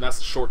there, and that's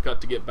the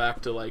shortcut to get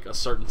back to like a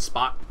certain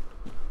spot.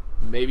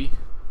 Maybe,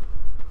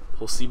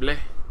 possible.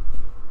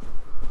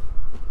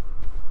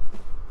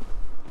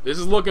 This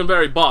is looking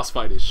very boss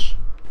fight-ish.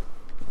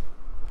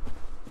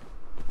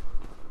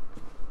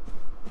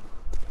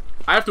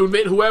 I have to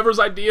admit, whoever's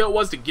idea it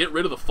was to get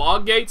rid of the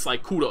fog gates,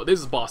 like, kudos. This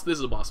is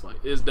a boss fight.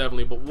 It is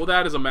definitely, but well,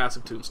 that is a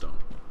massive tombstone.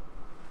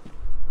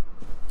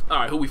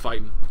 Alright, who we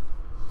fighting?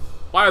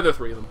 Why are there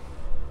 3 of them?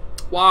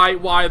 Why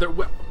are there...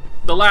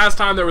 The last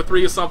time there were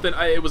 3 of something,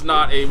 it was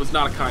not a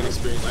kind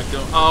experience. I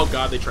don't... Oh,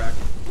 God, they tracked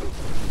me.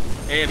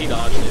 And he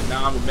dodged it.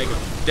 Now I'm gonna make a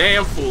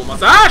damn fool of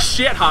myself. Ah,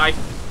 shit, hi!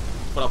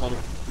 What up, homie?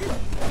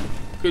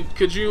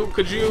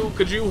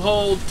 Could you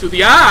hold to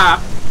the...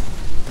 Ah!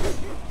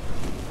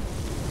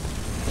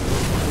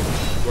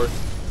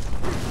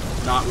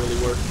 Worth. Not really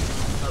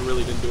worth. That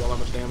really didn't do all that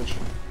much damage.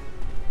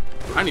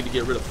 I need to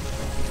get rid of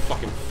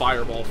fucking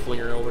fireball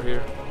flinger over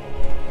here.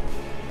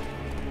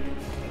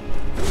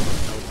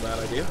 That was a bad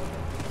idea.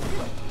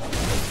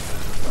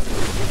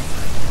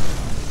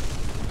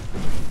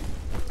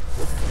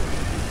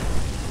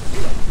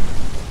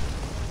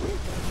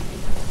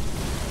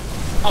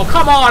 Oh,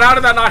 come on! How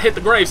did that not hit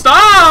the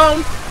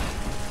gravestone?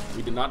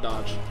 We did not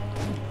dodge.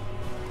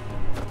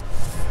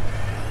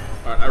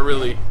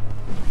 Alright,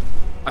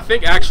 I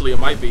think actually it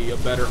might be a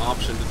better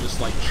option to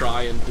just, like,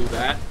 try and do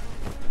that.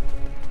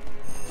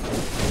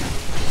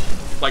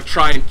 Like,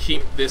 try and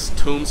keep this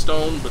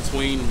tombstone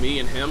between me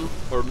and him,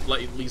 or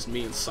like, at least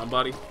me and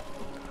somebody.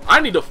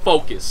 I need to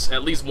focus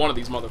at least one of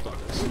these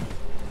motherfuckers.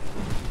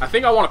 I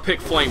think I want to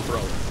pick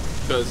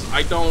flamethrower, because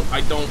I don't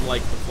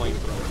like the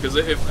flamethrower. Because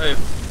if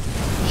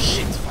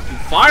shit, fucking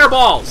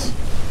fireballs,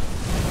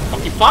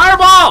 fucking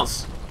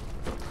fireballs!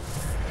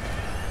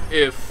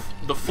 If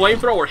the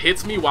flamethrower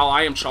hits me while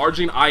I am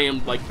charging, I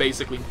am like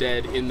basically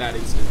dead in that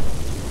instant.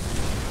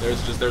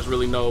 There's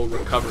really no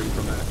recovery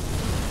from that.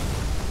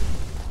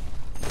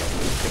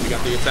 Okay, we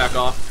got the attack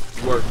off.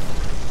 Work.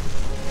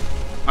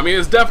 I mean,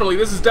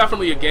 this is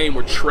definitely a game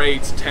where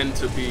trades tend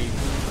to be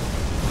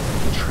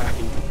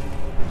tracking.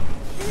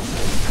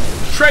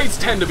 Trades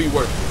tend to be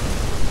worth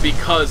it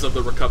because of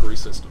the recovery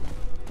system.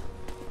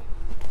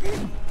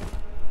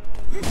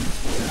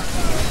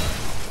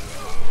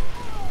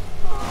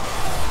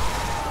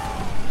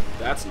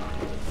 That's not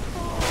good.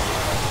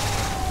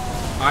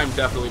 I'm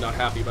definitely not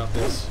happy about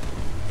this.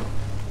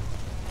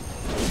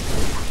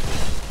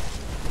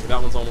 Okay,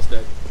 that one's almost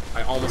dead.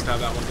 I almost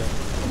have that one dead.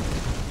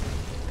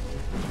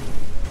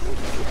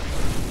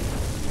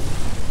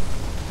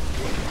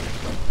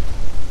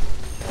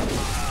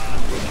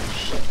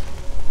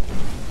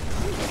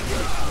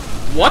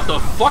 What the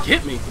fuck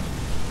hit me?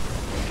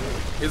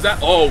 Is that...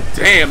 Oh,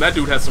 damn, that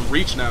dude has some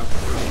reach now.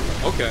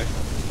 Okay.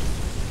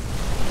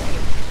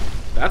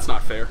 That's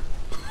not fair.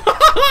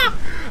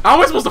 How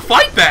am I supposed to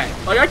fight that?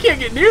 Like, I can't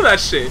get near that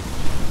shit.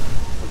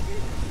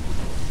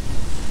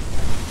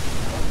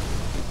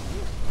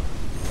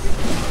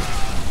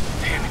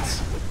 Damn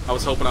it. I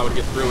was hoping I would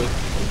get through it.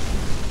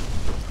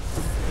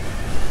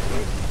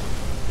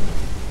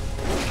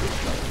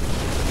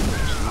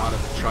 Should not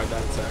have tried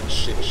that attack.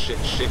 Shit.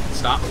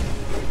 Stop.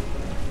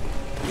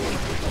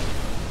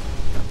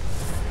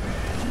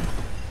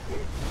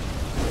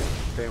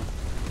 Damn.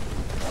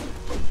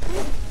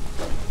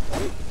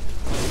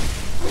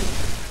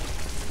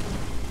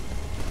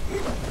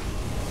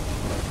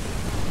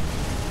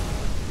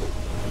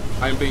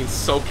 I'm being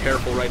so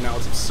careful right now,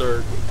 it's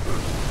absurd.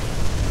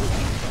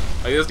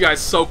 Like, this guy's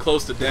so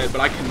close to dead,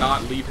 but I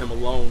cannot leave him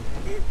alone.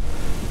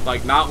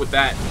 Like, not with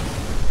that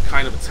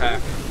kind of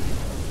attack.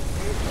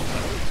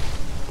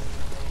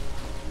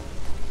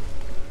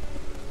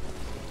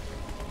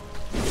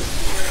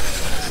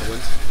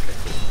 Excellent. Okay.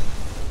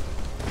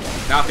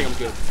 Now I think I'm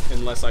good,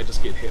 unless I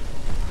just get hit.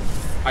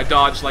 I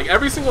dodged, like,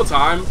 every single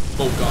time.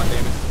 Oh, god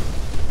damn it.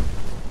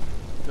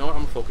 You know what?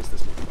 I'm gonna focus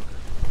this motherfucker.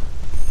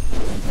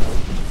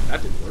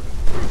 That didn't work.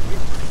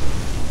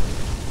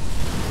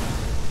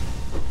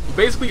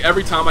 Basically,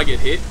 every time I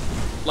get hit,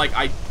 like,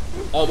 I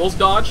almost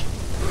dodge,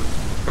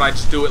 but I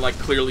just do it, like,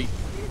 clearly,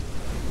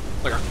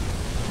 like, a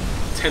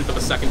 1/10 of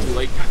a second too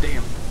late. God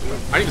damn.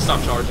 I need to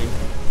stop charging.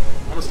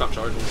 I'm gonna stop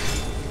charging.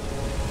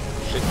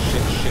 Shit.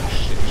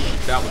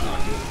 That was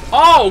not good.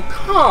 Oh,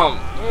 come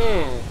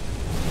on.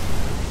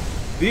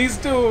 These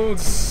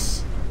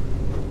dudes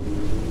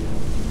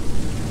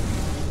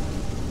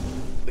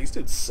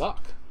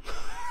suck.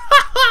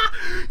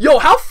 Yo,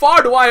 how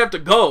far do I have to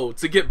go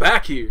to get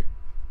back here?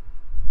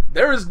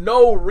 There is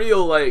no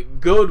real,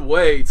 like, good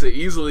way to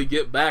easily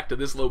get back to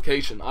this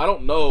location. I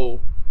don't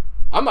know.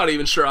 I'm not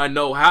even sure I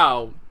know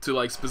how to,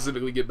 like,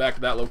 specifically get back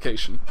to that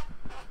location.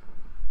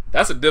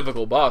 That's a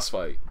difficult boss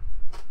fight.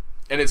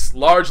 And it's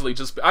largely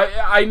just...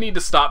 I need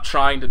to stop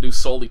trying to do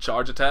solely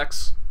charge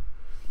attacks.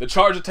 The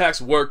charge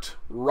attacks worked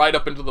right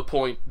up into the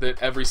point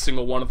that every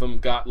single one of them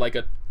got, like,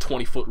 a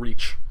 20-foot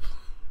reach.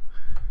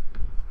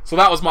 So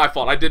that was my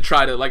fault. I did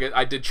try to,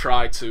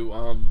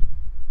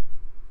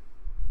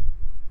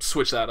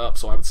 switch that up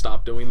so I would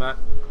stop doing that.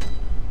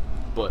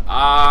 But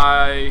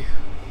I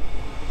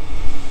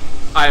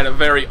had a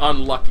very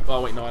unlucky...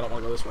 Oh, wait, no, I don't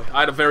want to go this way.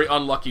 I had a very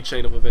unlucky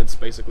chain of events,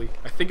 basically.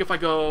 I think if I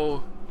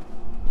go...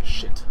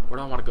 Shit, where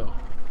do I want to go?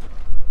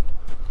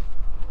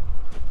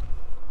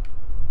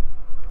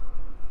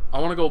 I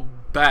want to go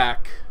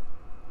back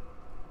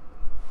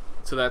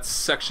to that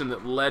section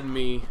that led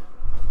me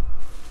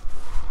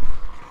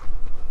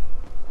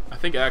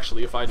think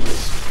actually if I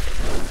just...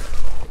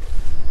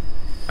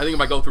 I think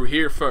if I go through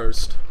here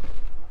first...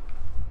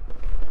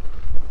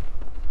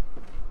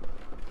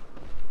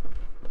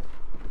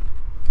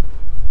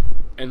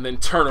 and then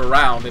turn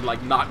around and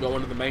like not go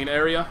into the main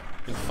area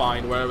and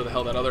find wherever the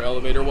hell that other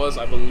elevator was,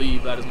 I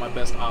believe that is my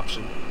best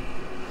option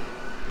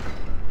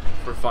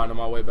for finding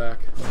my way back.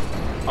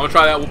 I'm gonna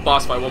try that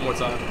boss fight one more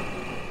time.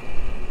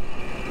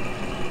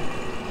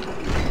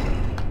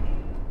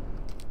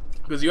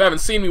 Because you haven't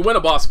seen me win a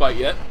boss fight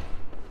yet.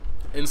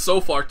 And so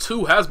far,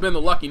 2 has been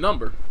the lucky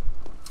number.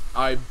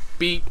 I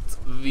beat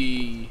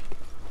the...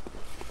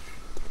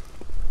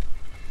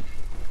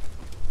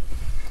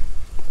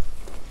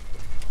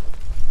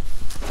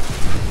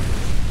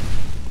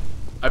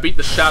 I beat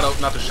the Shadow...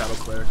 Not the Shadow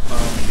Cleric.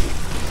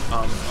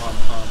 What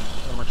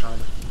am I trying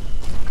to...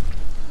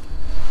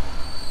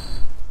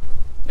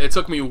 It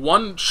took me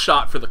 1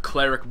 shot for the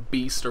Cleric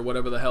Beast, or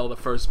whatever the hell the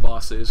first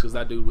boss is, because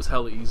that dude was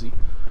hella easy.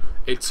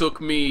 It took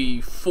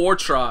me 4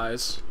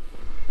 tries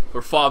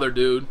for Father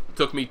Dude. It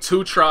took me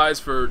 2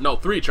 tries for... No,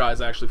 3 tries,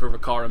 actually, for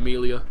Vicar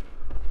Amelia.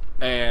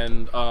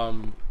 And,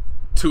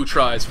 2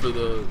 tries for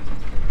the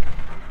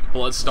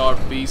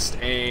Bloodstarved Beast,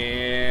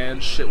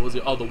 and... Shit, what was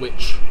it? Oh, the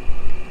Witch.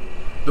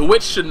 The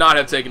Witch should not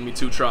have taken me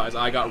 2 tries.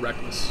 I got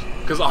reckless.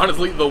 Because,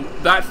 honestly,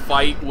 that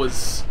fight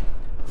was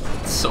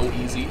so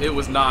easy. It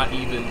was not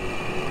even...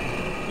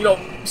 You know,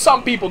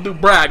 some people do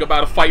brag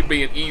about a fight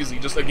being easy,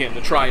 just again,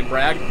 to try and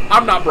brag.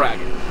 I'm not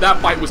bragging.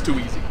 That fight was too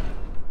easy.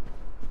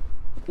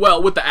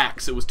 Well, with the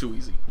axe, it was too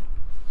easy.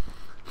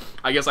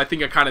 I guess I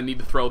think I kind of need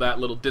to throw that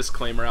little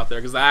disclaimer out there,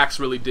 because the axe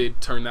really did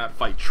turn that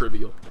fight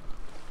trivial.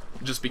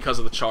 Just because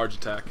of the charge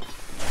attack.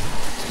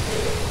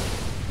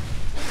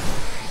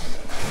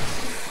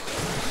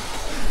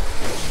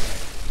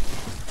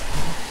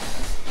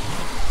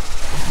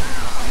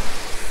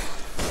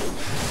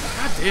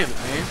 God damn it,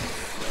 man.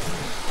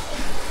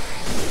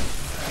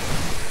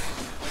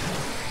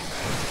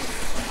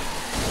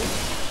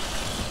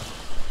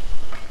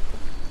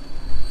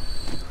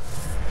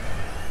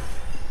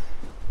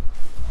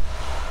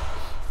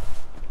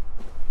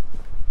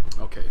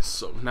 Okay,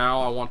 so now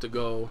I want to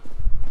go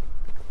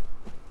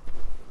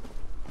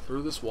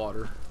through this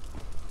water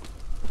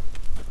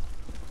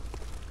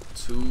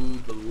to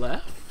the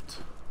left.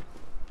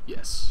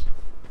 Yes.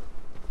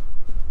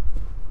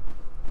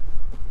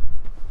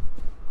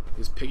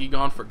 Is Piggy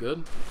gone for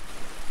good?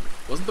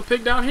 Wasn't the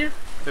pig down here?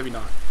 Maybe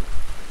not.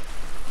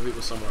 Maybe it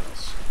was somewhere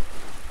else.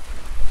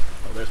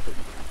 Oh, there's Piggy.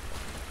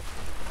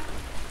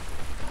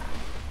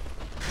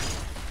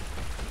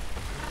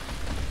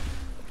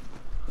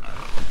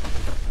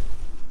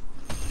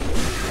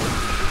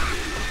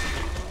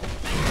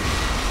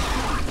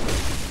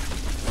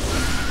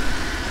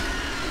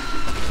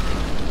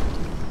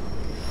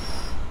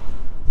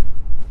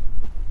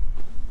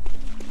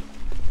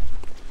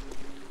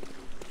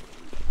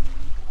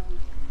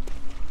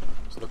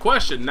 The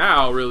question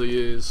now really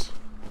is,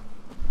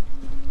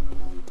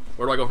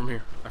 where do I go from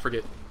here? I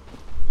forget.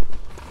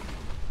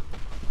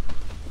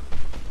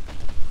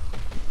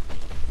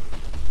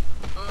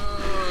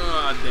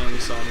 Damn, he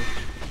saw me.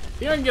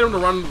 Think I can get him to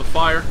run into the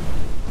fire?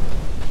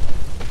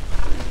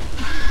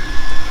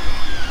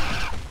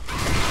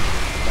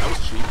 That was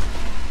cheap.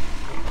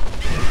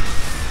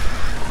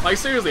 Like,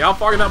 seriously, how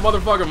far can that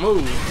motherfucker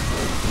move?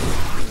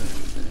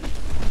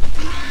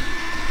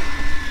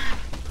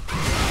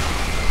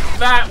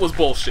 That was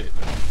bullshit.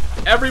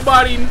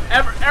 Everybody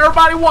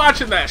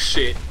watching that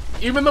shit,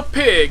 even the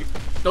pig,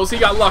 knows he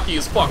got lucky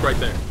as fuck right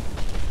there.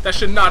 That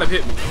should not have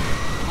hit me.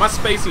 My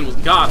spacing was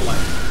godlike.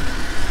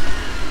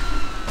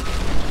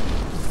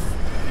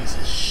 Piece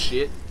of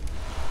shit.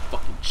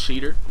 Fucking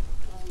cheater.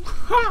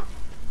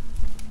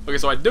 Okay,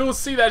 so I do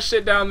see that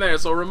shit down there,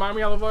 so remind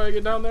me how the fuck I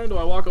get down there? Do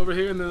I walk over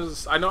here and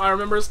there's... I know I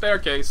remember a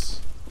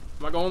staircase.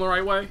 Am I going the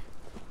right way?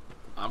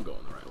 I'm going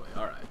the right way,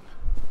 alright.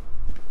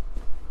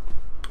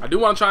 I do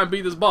want to try and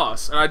beat this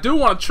boss, and I do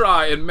want to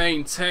try and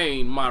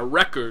maintain my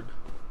record.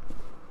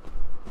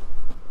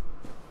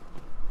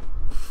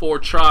 4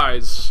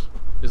 tries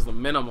is the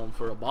minimum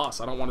for a boss.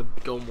 I don't want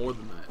to go more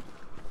than that.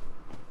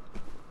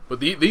 But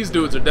these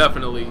dudes are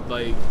definitely,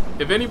 like,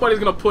 if anybody's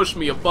going to push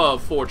me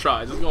above 4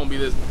 tries, it's going to be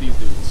these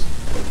dudes.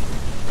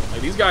 Like,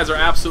 these guys are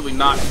absolutely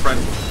not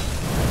friendly.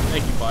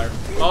 Thank you, fire.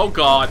 Oh,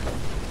 God.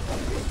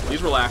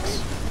 Please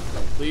relax.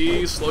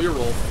 Please slow your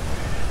roll.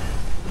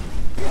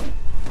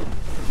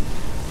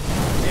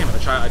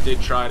 I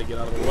did try to get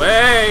out of the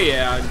way.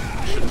 Yeah,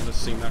 I shouldn't have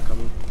seen that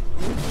coming.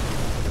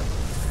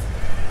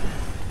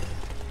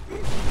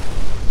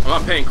 I'm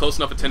not paying close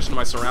enough attention to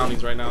my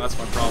surroundings right now. That's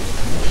my problem.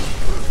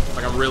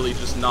 Like, I'm really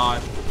just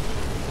not...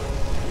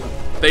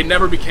 They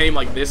never became,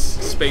 like, this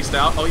spaced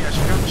out. Oh, yeah, I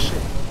should grab the shit.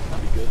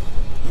 That'd be good.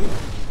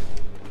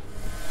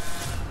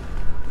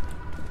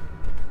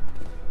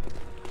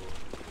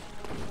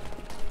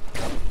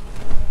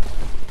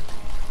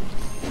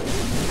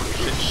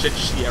 Shit,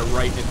 yeah,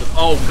 right into...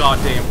 Oh,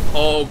 goddamn.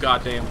 Oh,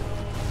 goddamn.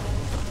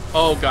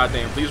 Oh,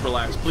 goddamn. Please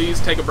relax. Please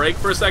take a break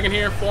for a second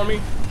here for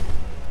me.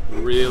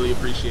 Really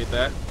appreciate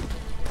that.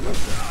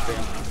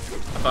 Damn.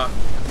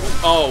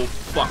 Oh,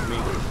 fuck me.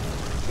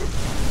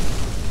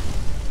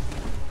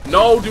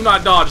 No, do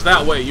not dodge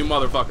that way, you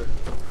motherfucker.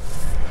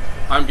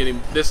 I'm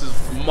getting... This is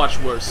much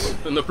worse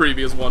than the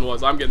previous one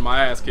was. I'm getting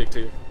my ass kicked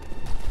here.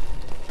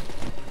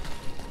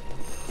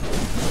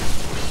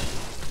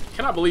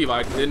 Cannot believe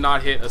I did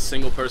not hit a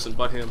single person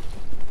but him.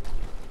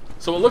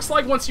 So it looks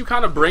like once you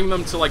kind of bring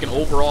them to like an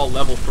overall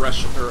level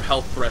threshold or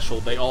health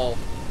threshold, they all...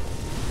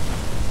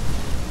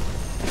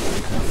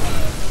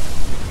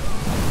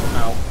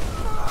 Ow.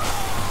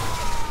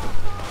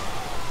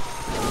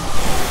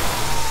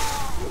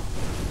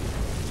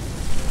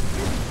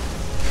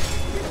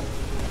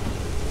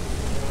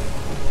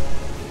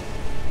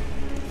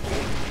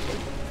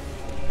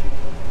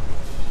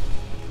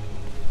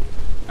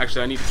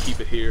 Actually, I need to keep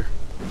it here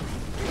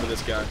for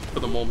this guy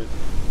for the moment.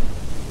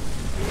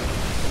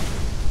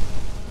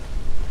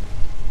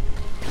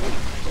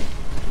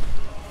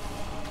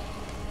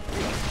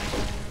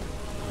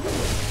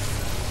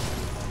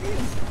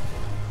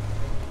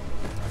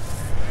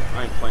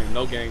 I ain't playing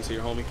no games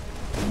here, homie.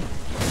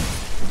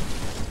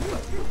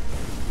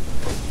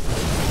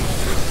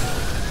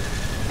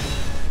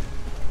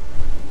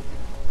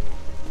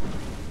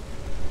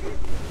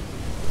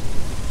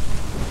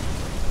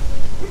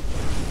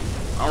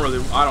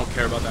 I don't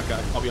care about that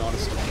guy, I'll be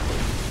honest.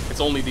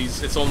 It's only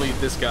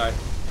this guy.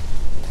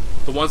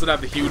 The ones that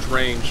have the huge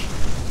range,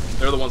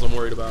 they're the ones I'm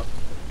worried about.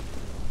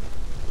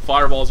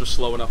 Fireballs are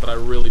slow enough that I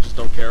really just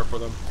don't care for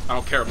them. I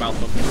don't care about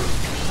them.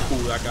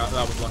 Ooh, that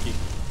was lucky.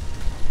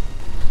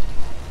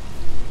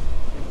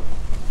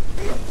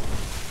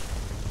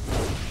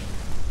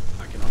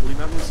 I cannot believe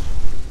that missed.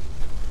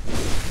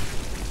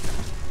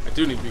 I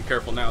do need to be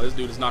careful now. This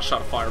dude has not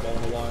shot a fireball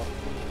in a while.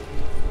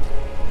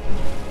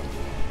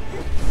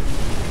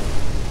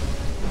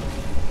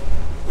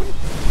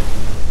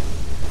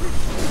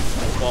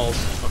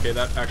 Balls. Okay,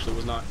 that actually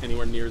was not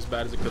anywhere near as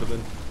bad as it could have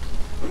been.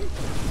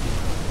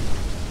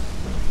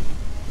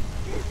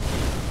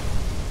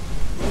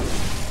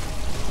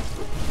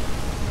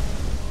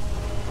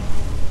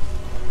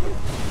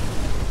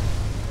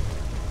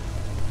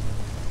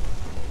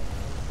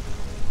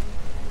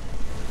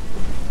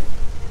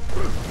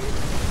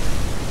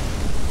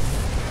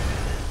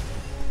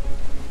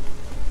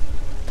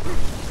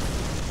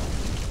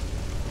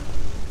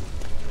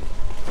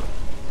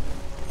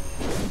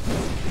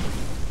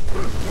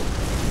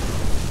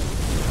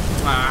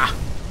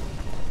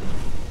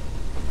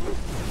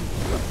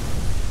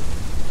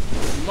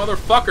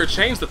 Motherfucker,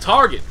 change the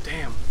target.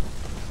 Damn.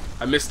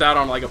 I missed out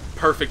on like a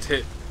perfect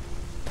hit.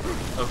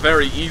 A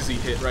very easy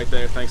hit right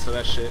there thanks to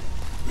that shit.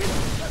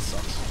 That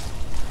sucks.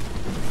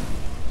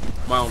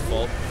 My own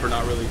fault for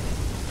not really...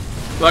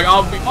 Like,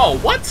 I'll be... Oh,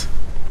 what?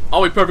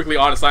 I'll be perfectly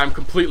honest, I am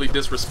completely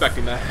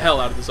disrespecting the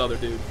hell out of this other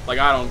dude. Like,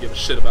 I don't give a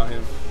shit about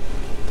him.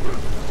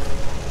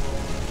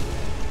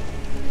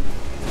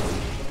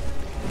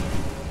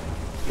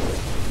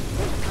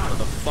 How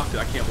the fuck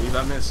did I can't believe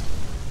I missed.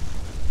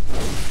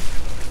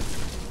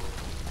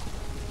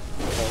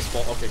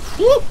 Okay,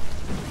 whoop!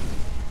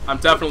 I'm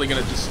definitely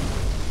gonna just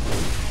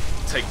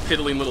take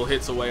piddling little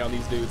hits away on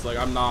these dudes. Like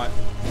I'm not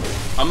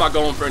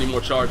going for any more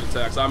charge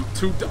attacks. I'm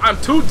too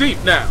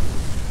deep now.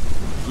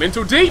 I'm in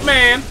too deep,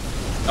 man.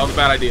 That was a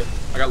bad idea.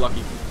 I got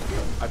lucky.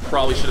 I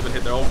probably should have been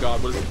hit there. Oh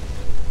god, what is it?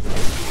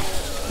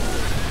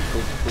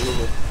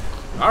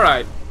 Cool. All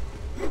right.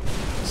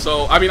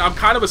 So I mean, I'm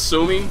kind of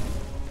assuming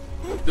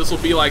this will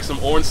be like some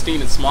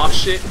Ornstein and Smough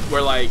shit,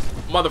 where like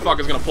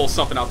motherfucker's gonna pull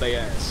something out their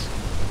ass.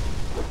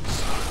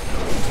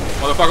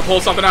 Motherfucker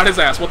pulled something out his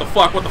ass. What the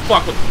fuck? What the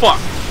fuck? What the fuck?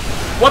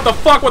 What the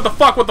fuck? What the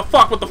fuck? What the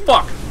fuck? What the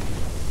fuck?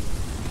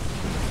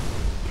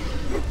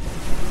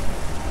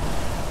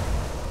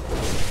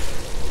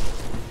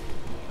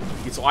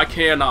 So I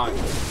cannot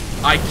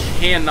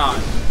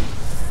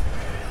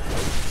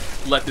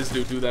let this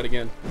dude do that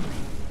again.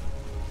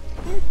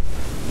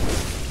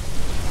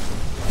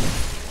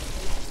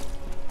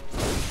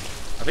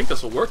 I think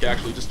this will work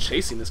actually, just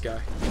chasing this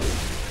guy.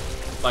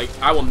 Like,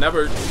 I will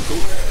never...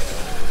 Ooh.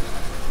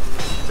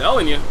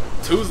 Telling you,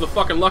 2's the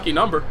fucking lucky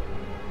number.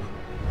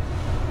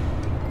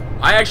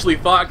 I actually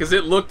thought, because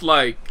it looked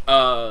like,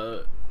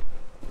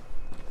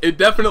 it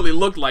definitely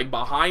looked like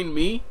behind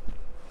me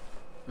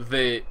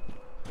that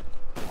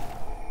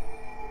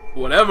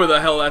whatever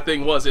the hell that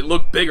thing was, it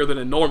looked bigger than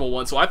a normal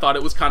one, so I thought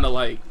it was kind of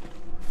like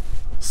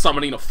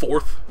summoning a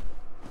 4th.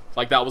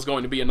 Like that was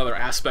going to be another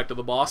aspect of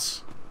the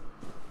boss.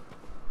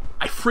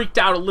 I freaked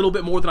out a little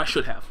bit more than I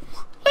should have.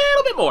 A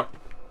little bit more.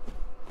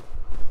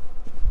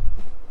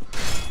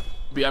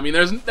 But, I mean,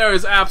 there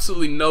is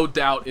absolutely no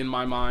doubt in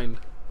my mind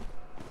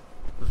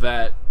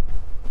that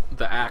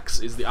the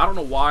axe is the... I don't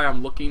know why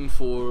I'm looking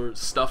for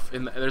stuff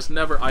in the... There's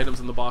never items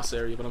in the boss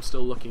area, but I'm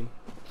still looking.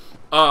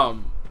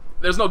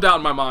 There's no doubt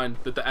in my mind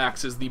that the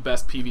axe is the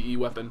best PvE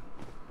weapon.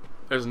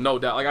 There's no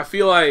doubt. Like, I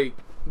feel like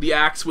the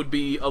axe would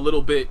be a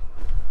little bit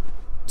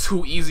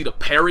too easy to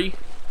parry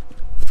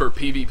for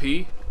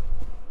PvP,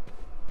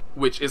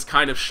 which is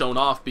kind of shown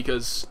off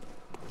because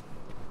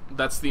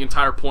that's the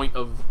entire point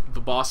of the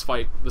boss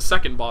fight, the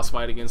second boss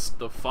fight against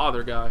the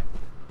father guy.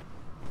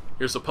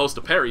 You're supposed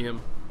to parry him.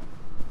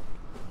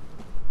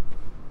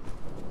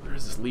 Where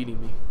is this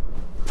leading me?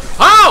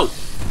 Oh!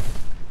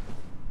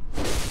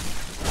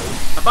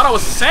 I thought I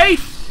was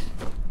safe!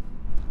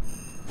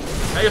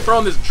 Now you're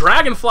throwing this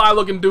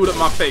dragonfly-looking dude at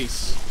my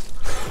face.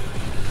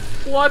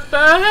 What the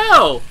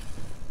hell?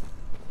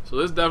 So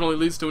this definitely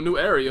leads to a new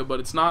area,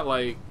 but it's not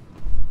like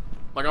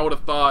I would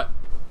have thought.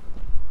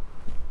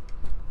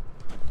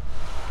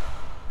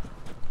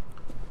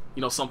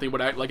 You know, something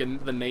would act like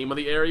the name of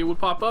the area would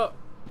pop up.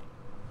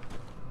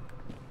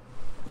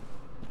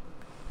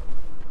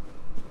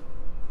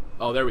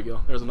 Oh, there we go.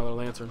 There's another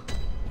lantern.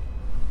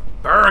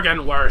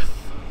 Bergenworth.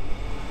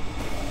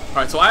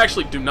 Alright, so I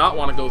actually do not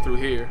want to go through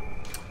here.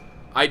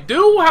 I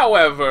do,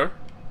 however,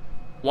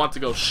 want to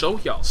go show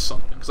y'all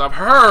something. Because I've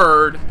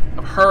heard,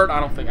 I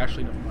don't think,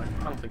 actually, never mind.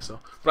 I don't think so.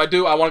 But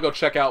I want to go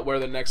check out where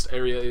the next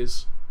area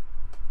is.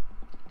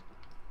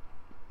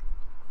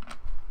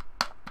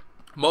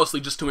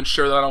 Mostly just to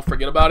ensure that I don't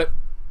forget about it.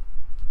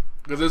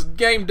 Because this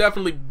game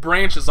definitely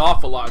branches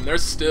off a lot, and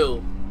there's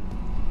still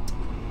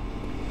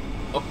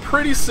a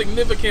pretty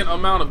significant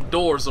amount of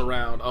doors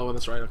around. Oh,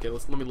 that's right. Okay,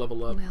 let me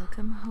level up.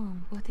 Welcome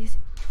home. What is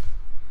it?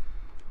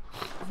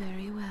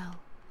 Very well.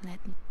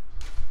 Let me.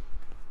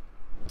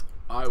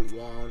 I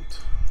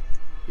want.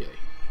 Yay.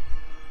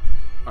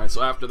 Alright,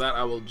 so after that,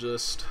 I will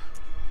just.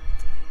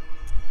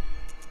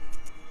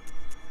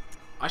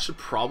 I should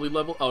probably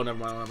level. Oh, never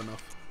mind. I don't have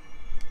enough.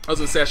 I was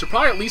gonna say I should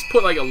probably at least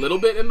put like a little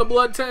bit in the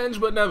blood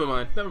tinge, but never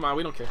mind. Never mind.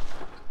 We don't care.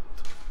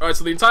 Alright,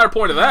 so the entire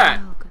point of that.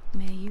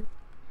 May you?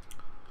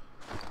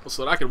 Well,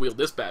 so that I can wield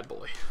this bad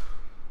boy.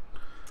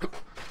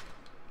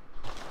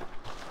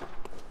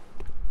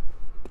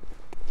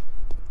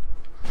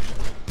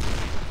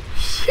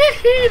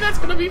 That's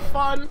gonna be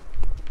fun.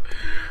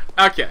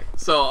 Okay,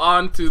 so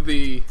onto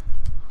this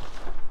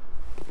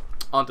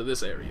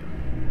area.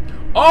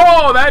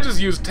 Oh, that just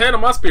used 10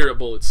 of my spirit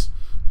bullets.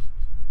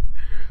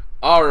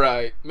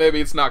 Alright, maybe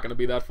it's not gonna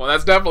be that fun.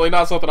 That's definitely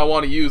not something I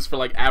want to use for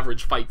like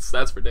average fights,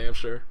 that's for damn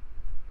sure.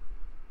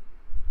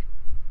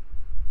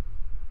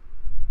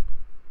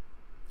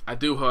 I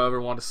do,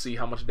 however, want to see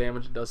how much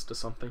damage it does to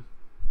something.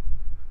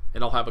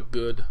 And I'll have a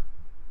good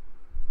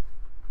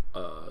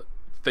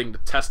thing to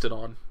test it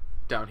on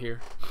down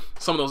here.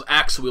 Some of those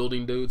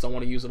axe-wielding dudes, I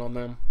want to use it on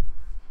them.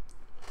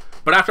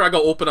 But after I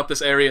go open up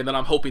this area, and then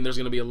I'm hoping there's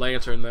going to be a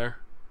lantern there.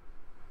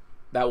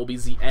 That will be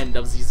the end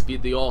of this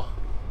video.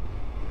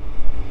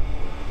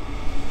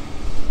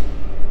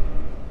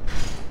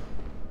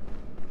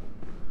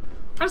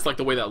 I just like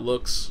the way that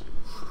looks.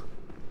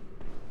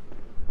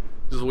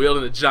 Just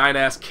wielding a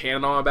giant-ass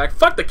cannon on my back.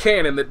 Fuck the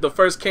cannon, the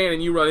first cannon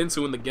you run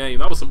into in the game.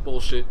 That was some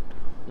bullshit.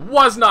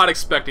 Was not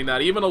expecting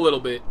that, even a little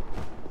bit.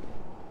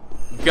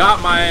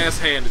 Got my ass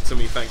handed to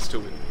me thanks to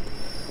it.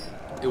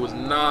 It was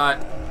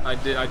not... I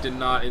did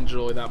not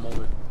enjoy that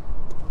moment.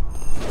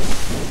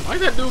 I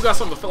think that dude got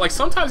something... Like,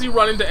 sometimes you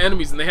run into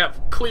enemies and they have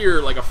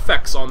clear, like,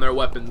 effects on their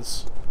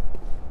weapons.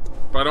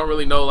 But I don't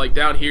really know. Like,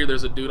 down here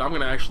there's a dude. I'm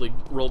gonna actually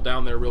roll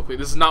down there real quick.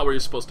 This is not where you're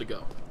supposed to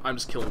go. I'm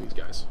just killing these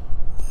guys.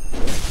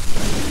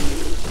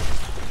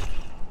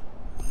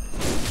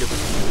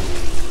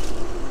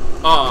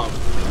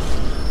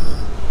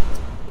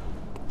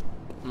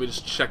 Let me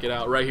just check it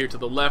out. Right here to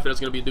the left, there's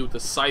gonna be a dude with the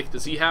scythe.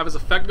 Does he have his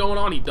effect going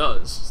on? He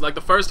does. It's like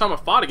the first time I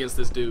fought against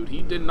this dude,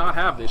 he did not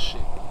have this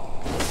shit.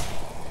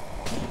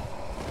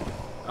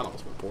 That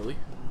almost went poorly.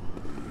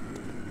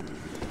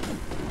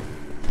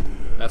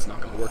 That's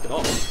not gonna work at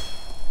all.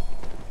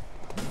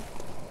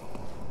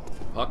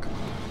 Fuck.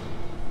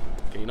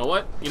 Okay, you know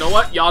what? You know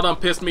what? Y'all done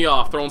pissed me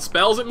off. Throwing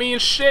spells at me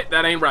and shit?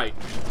 That ain't right.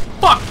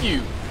 Fuck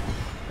you!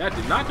 That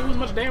did not do as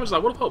much damage as I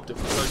would have hoped it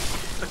would.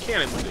 A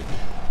cannon would do.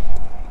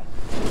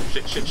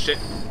 Shit, shit, shit.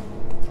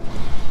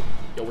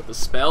 Yo, with the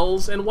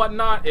spells and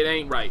whatnot, it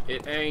ain't right.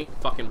 It ain't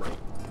fucking right.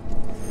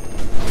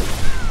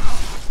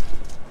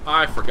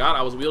 I forgot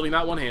I was wielding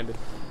that one-handed.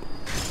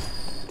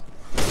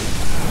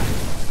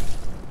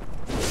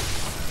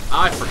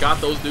 I forgot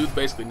those dudes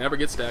basically never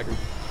get staggered.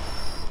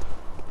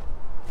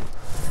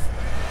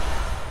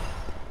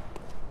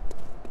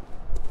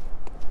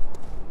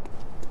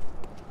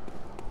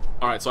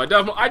 Alright, so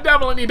I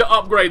definitely need to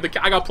upgrade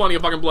the... I got plenty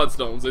of fucking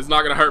bloodstones. It's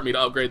not gonna hurt me to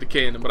upgrade the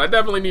cannon, but I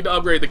definitely need to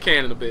upgrade the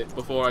cannon a bit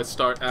before I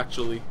start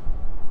actually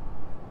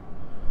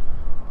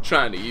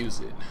trying to use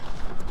it.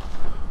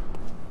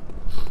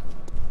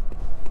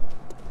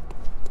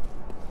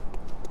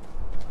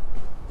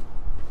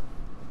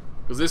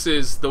 Because this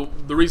is... The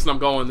reason I'm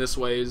going this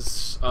way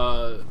is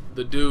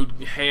the dude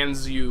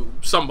hands you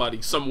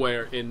somebody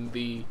somewhere in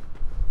the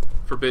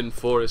Forbidden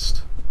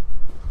Forest.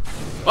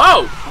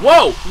 Oh!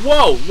 Whoa!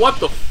 Whoa!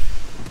 What the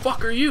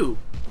fuck are you?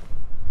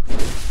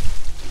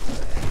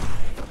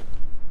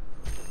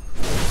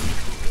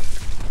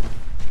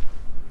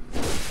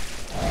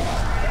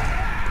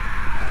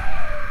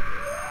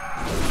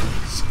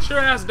 Sit your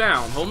ass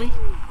down, homie.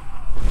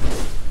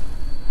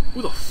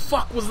 Who the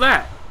fuck was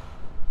that?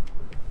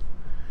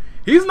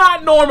 He's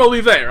not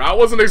normally there. I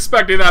wasn't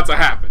expecting that to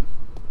happen.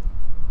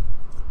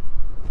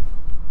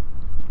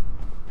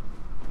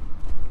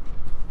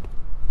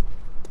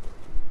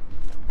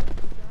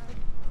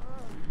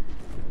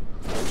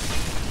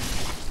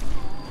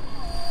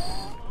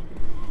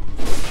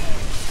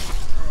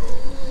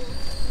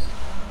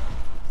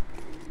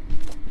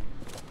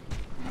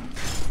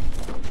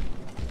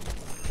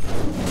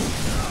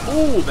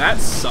 that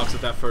sucks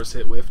that that first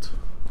hit whiffed.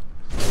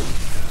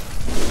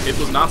 It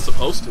was not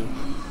supposed to.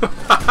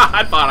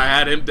 I thought I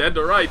had him dead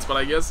to rights, but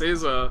I guess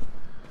his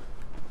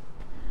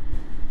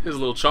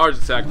little charge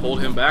attack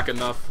pulled him back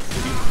enough.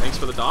 Maybe thanks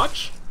for the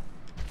dodge?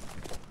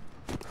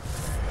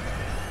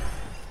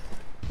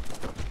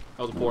 That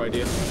was a poor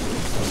idea.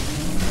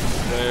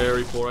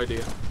 Very poor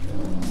idea.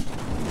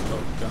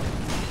 Oh god.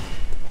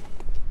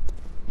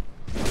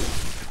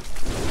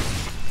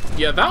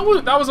 Yeah, that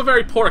was a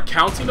very poor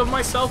accounting of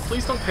myself.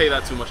 Please don't pay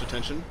that too much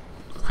attention.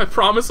 I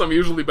promise I'm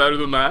usually better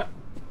than that.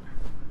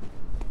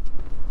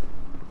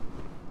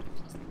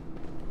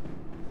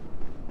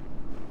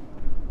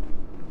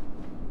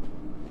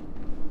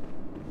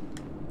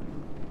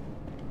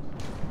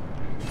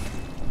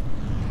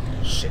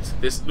 Shit,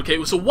 this...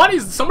 Okay, so what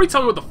is... Somebody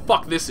tell me what the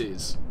fuck this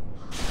is.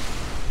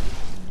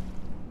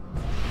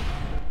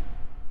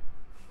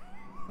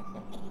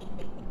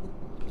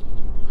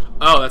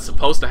 Oh, that's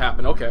supposed to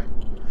happen, okay.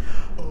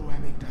 Oh,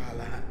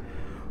 Amygdala.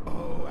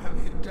 Oh,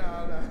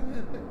 Amygdala.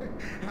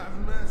 Have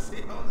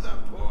mercy on the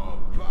poor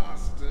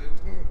bastard.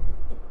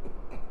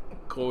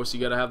 Of course, you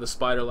gotta have the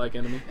spider-like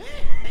enemy.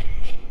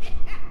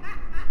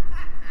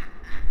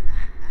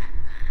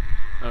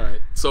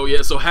 Alright, so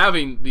yeah, so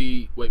having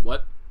the... Wait,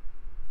 what?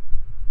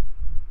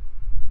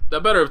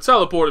 That better have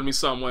teleported me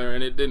somewhere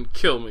and it didn't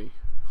kill me.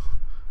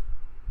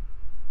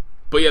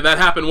 But yeah, that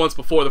happened once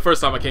before. The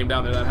first time I came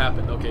down there, that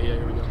happened. Okay, yeah,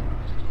 here we go.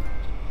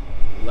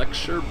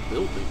 Lecture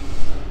building.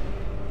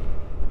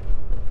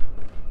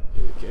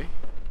 Okay.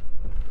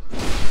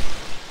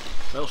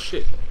 Well,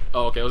 shit.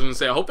 Oh, okay, I was gonna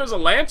say, I hope there's a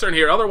lantern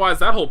here. Otherwise,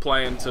 that whole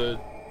plan to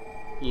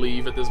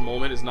leave at this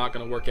moment is not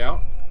gonna work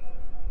out.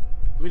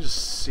 Let me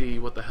just see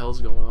what the hell's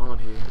going on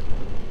here.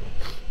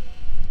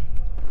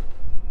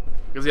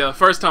 Because, yeah, the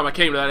first time I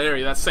came to that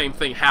area, that same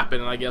thing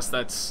happened, and I guess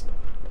that's...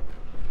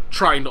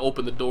 Trying to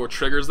open the door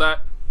triggers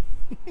that.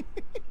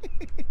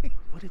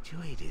 What a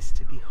joy it is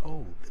to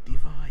behold the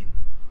divine.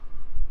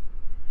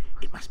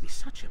 It must be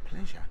such a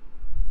pleasure.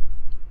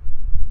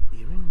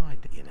 You're in my...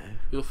 you know.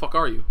 Who the fuck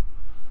are you?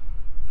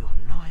 You're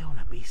nigh on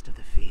a beast of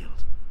the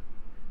field.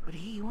 But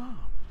here you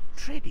are,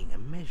 treading a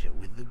measure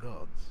with the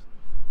gods.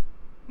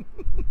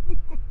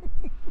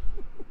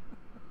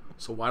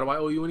 So why do I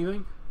owe you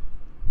anything?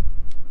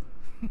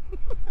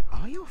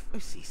 Are your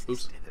fossies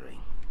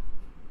slithering?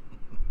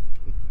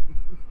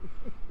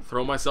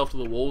 Throw myself to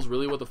the wolves?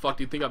 Really? What the fuck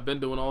do you think I've been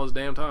doing all this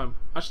damn time?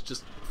 I should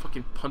just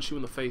fucking punch you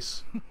in the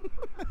face.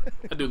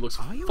 That dude looks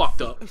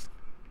fucked up.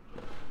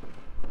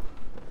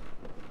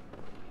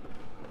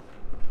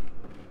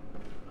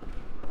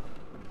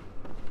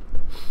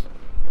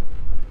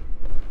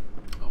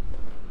 Oh.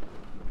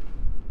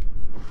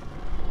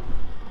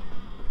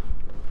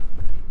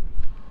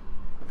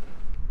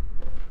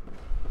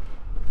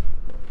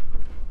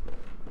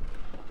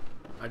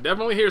 I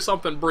definitely hear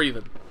something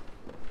breathing.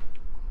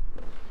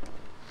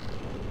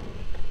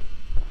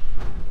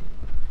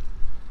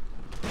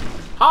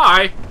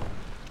 Hi!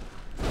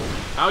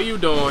 How you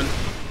doing?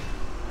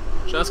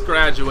 Just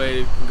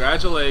graduated.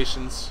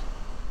 Congratulations.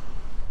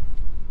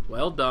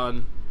 Well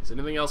done. Is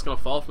anything else gonna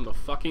fall from the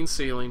fucking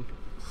ceiling?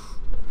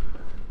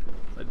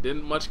 I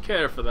didn't much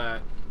care for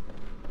that.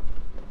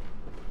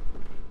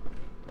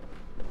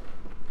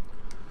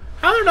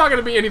 How there not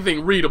gonna be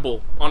anything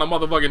readable on a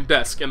motherfucking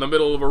desk in the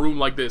middle of a room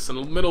like this, in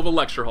the middle of a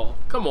lecture hall?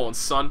 Come on,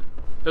 son.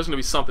 There's gonna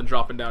be something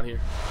dropping down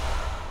here.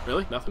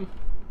 Really? Nothing?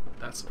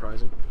 That's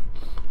surprising.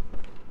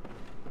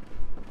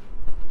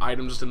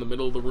 Item just in the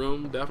middle of the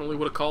room definitely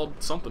would have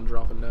called something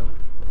dropping down.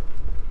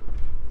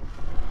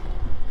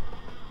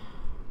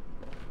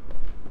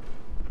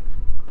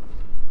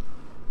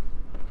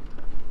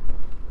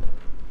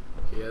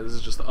 Yeah, this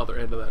is just the other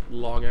end of that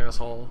long ass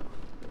hall.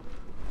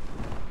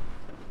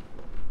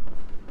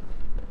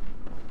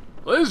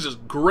 Well, this is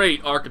just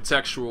great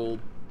architectural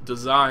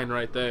design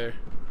right there.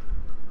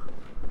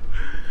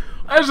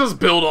 Let's just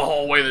build a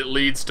hallway that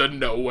leads to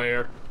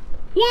nowhere.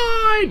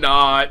 Why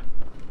not?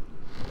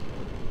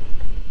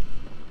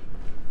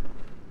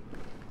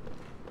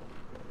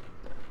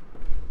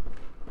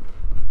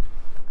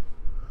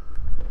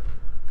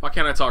 Why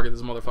can't I target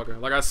this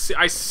motherfucker? Like, I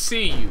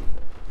see you.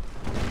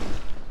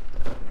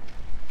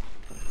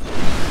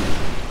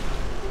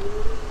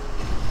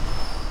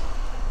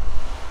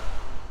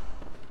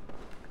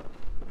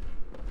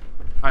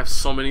 I have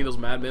so many of those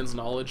Madmen's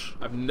knowledge.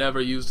 I've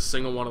never used a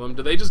single one of them.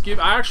 Do they just give...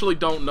 I actually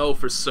don't know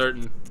for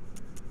certain.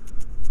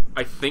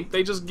 I think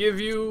they just give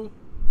you...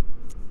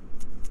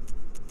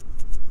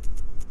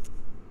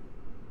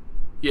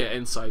 Yeah,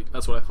 insight.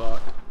 That's what I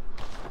thought.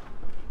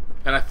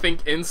 And I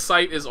think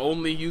insight is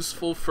only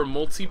useful for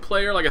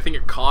multiplayer. Like, I think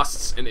it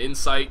costs an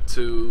insight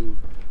to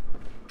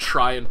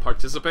try and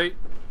participate.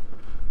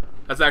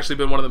 That's actually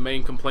been one of the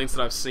main complaints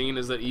that I've seen,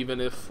 is that even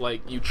if,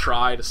 like, you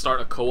try to start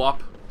a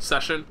co-op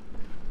session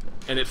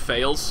and it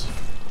fails,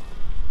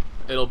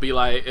 it'll be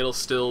like, it'll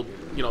still,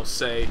 you know,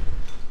 say,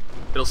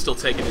 it'll still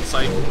take an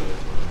insight.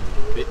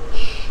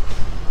 Bitch.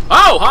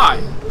 Oh,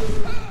 hi!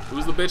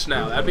 Who's the bitch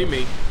now? That'd be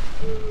me.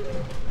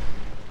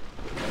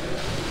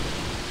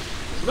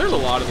 So there's a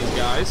lot of these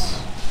guys.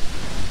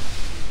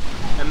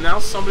 and now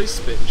somebody's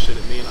spitting shit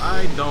at me, and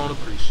I don't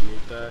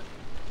appreciate that.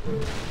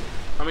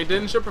 I mean,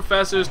 didn't your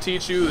professors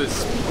teach you that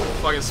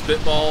fucking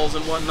spitballs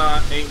and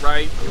whatnot ain't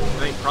right?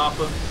 It ain't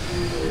proper?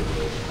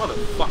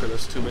 Motherfucker,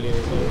 there's too many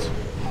of those.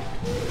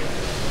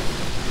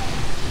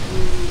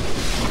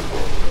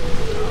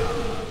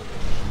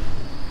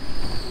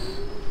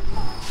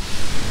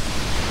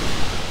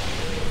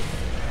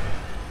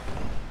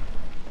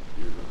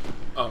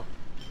 Oh.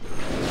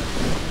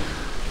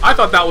 I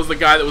thought that was the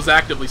guy that was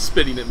actively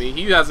spitting at me.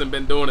 He hasn't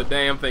been doing a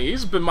damn thing.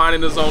 He's been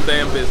minding his own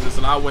damn business,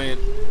 and I went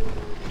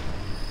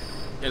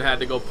and had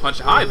to go punch.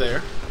 Hi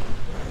there.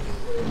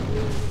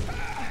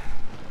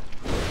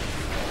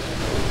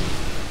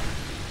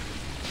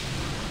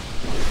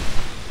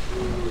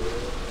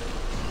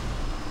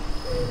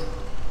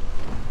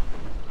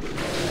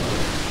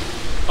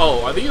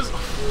 Oh, are these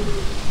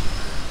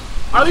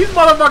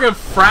motherfucking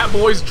frat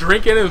boys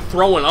drinking and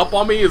throwing up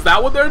on me? Is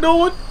that what they're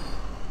doing?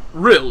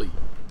 Really?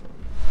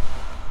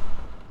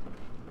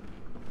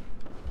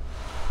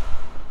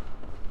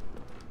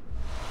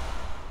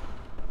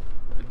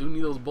 I do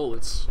need those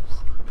bullets,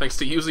 thanks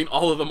to using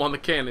all of them on the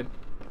cannon.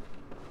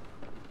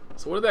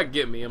 So what did that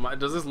get me?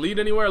 Does this lead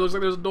anywhere? It looks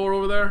like there's a door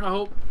over there, I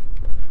hope.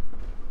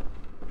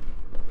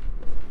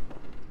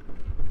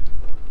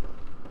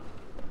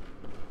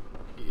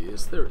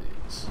 Yes, there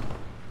is.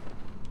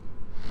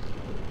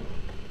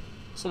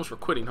 So much for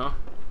quitting, huh?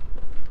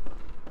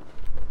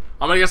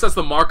 I mean, I guess that's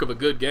the mark of a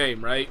good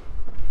game, right?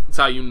 It's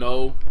how you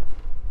know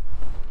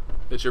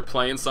that you're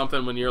playing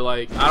something when you're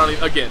like, I don't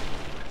even, again,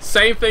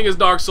 same thing as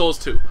Dark Souls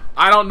 2.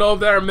 I don't know if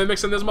there are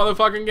mimics in this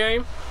motherfucking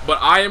game, but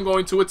I am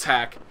going to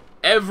attack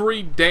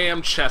every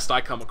damn chest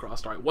I come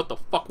across. Alright, what the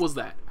fuck was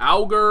that?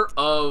 Augur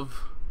of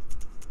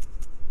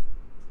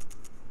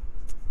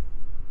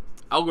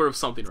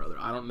something or other.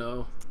 I don't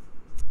know.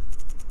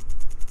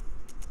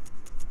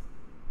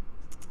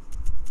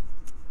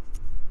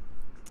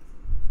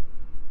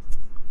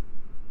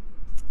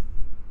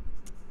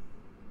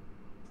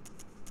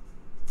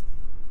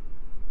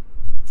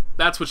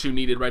 That's what you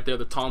needed right there,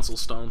 the tonsil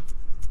stone.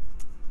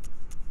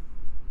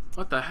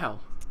 What the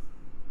hell?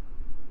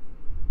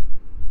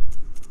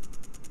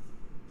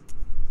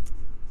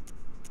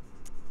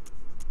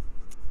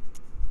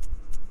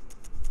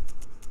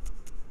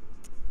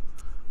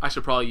 I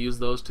should probably use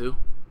those too.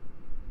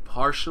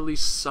 Partially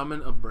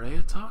summon a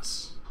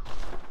Breatos?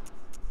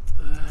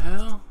 The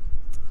hell?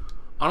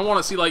 I don't want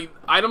to see, like,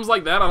 items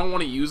like that, I don't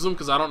want to use them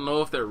because I don't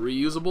know if they're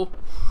reusable.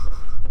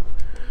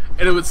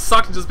 And it would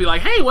suck to just be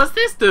like, hey, what's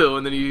this do?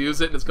 And then you use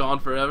it and it's gone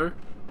forever.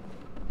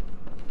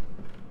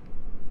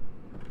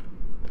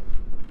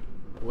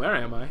 Where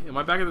am I? Am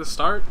I back at the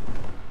start?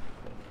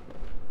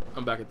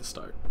 I'm back at the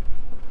start.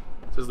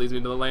 This leads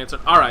me to the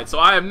lantern. Alright, so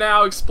I have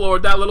now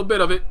explored that little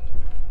bit of it.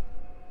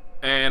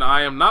 And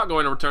I am not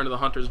going to return to the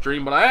Hunter's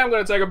Dream, but I am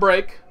going to take a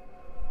break.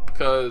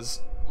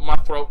 Because my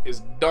throat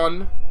is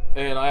done.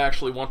 And I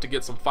actually want to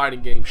get some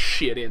fighting game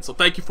shit in. So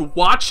thank you for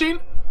watching.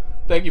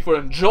 Thank you for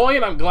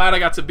enjoying. I'm glad I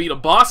got to beat a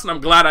boss, and I'm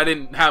glad I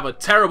didn't have a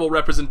terrible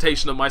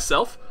representation of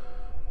myself.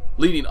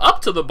 Leading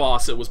up to the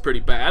boss, it was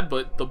pretty bad,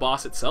 but the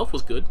boss itself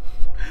was good.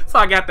 So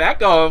I got that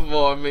going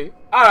for me.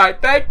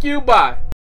 Alright, thank you, bye.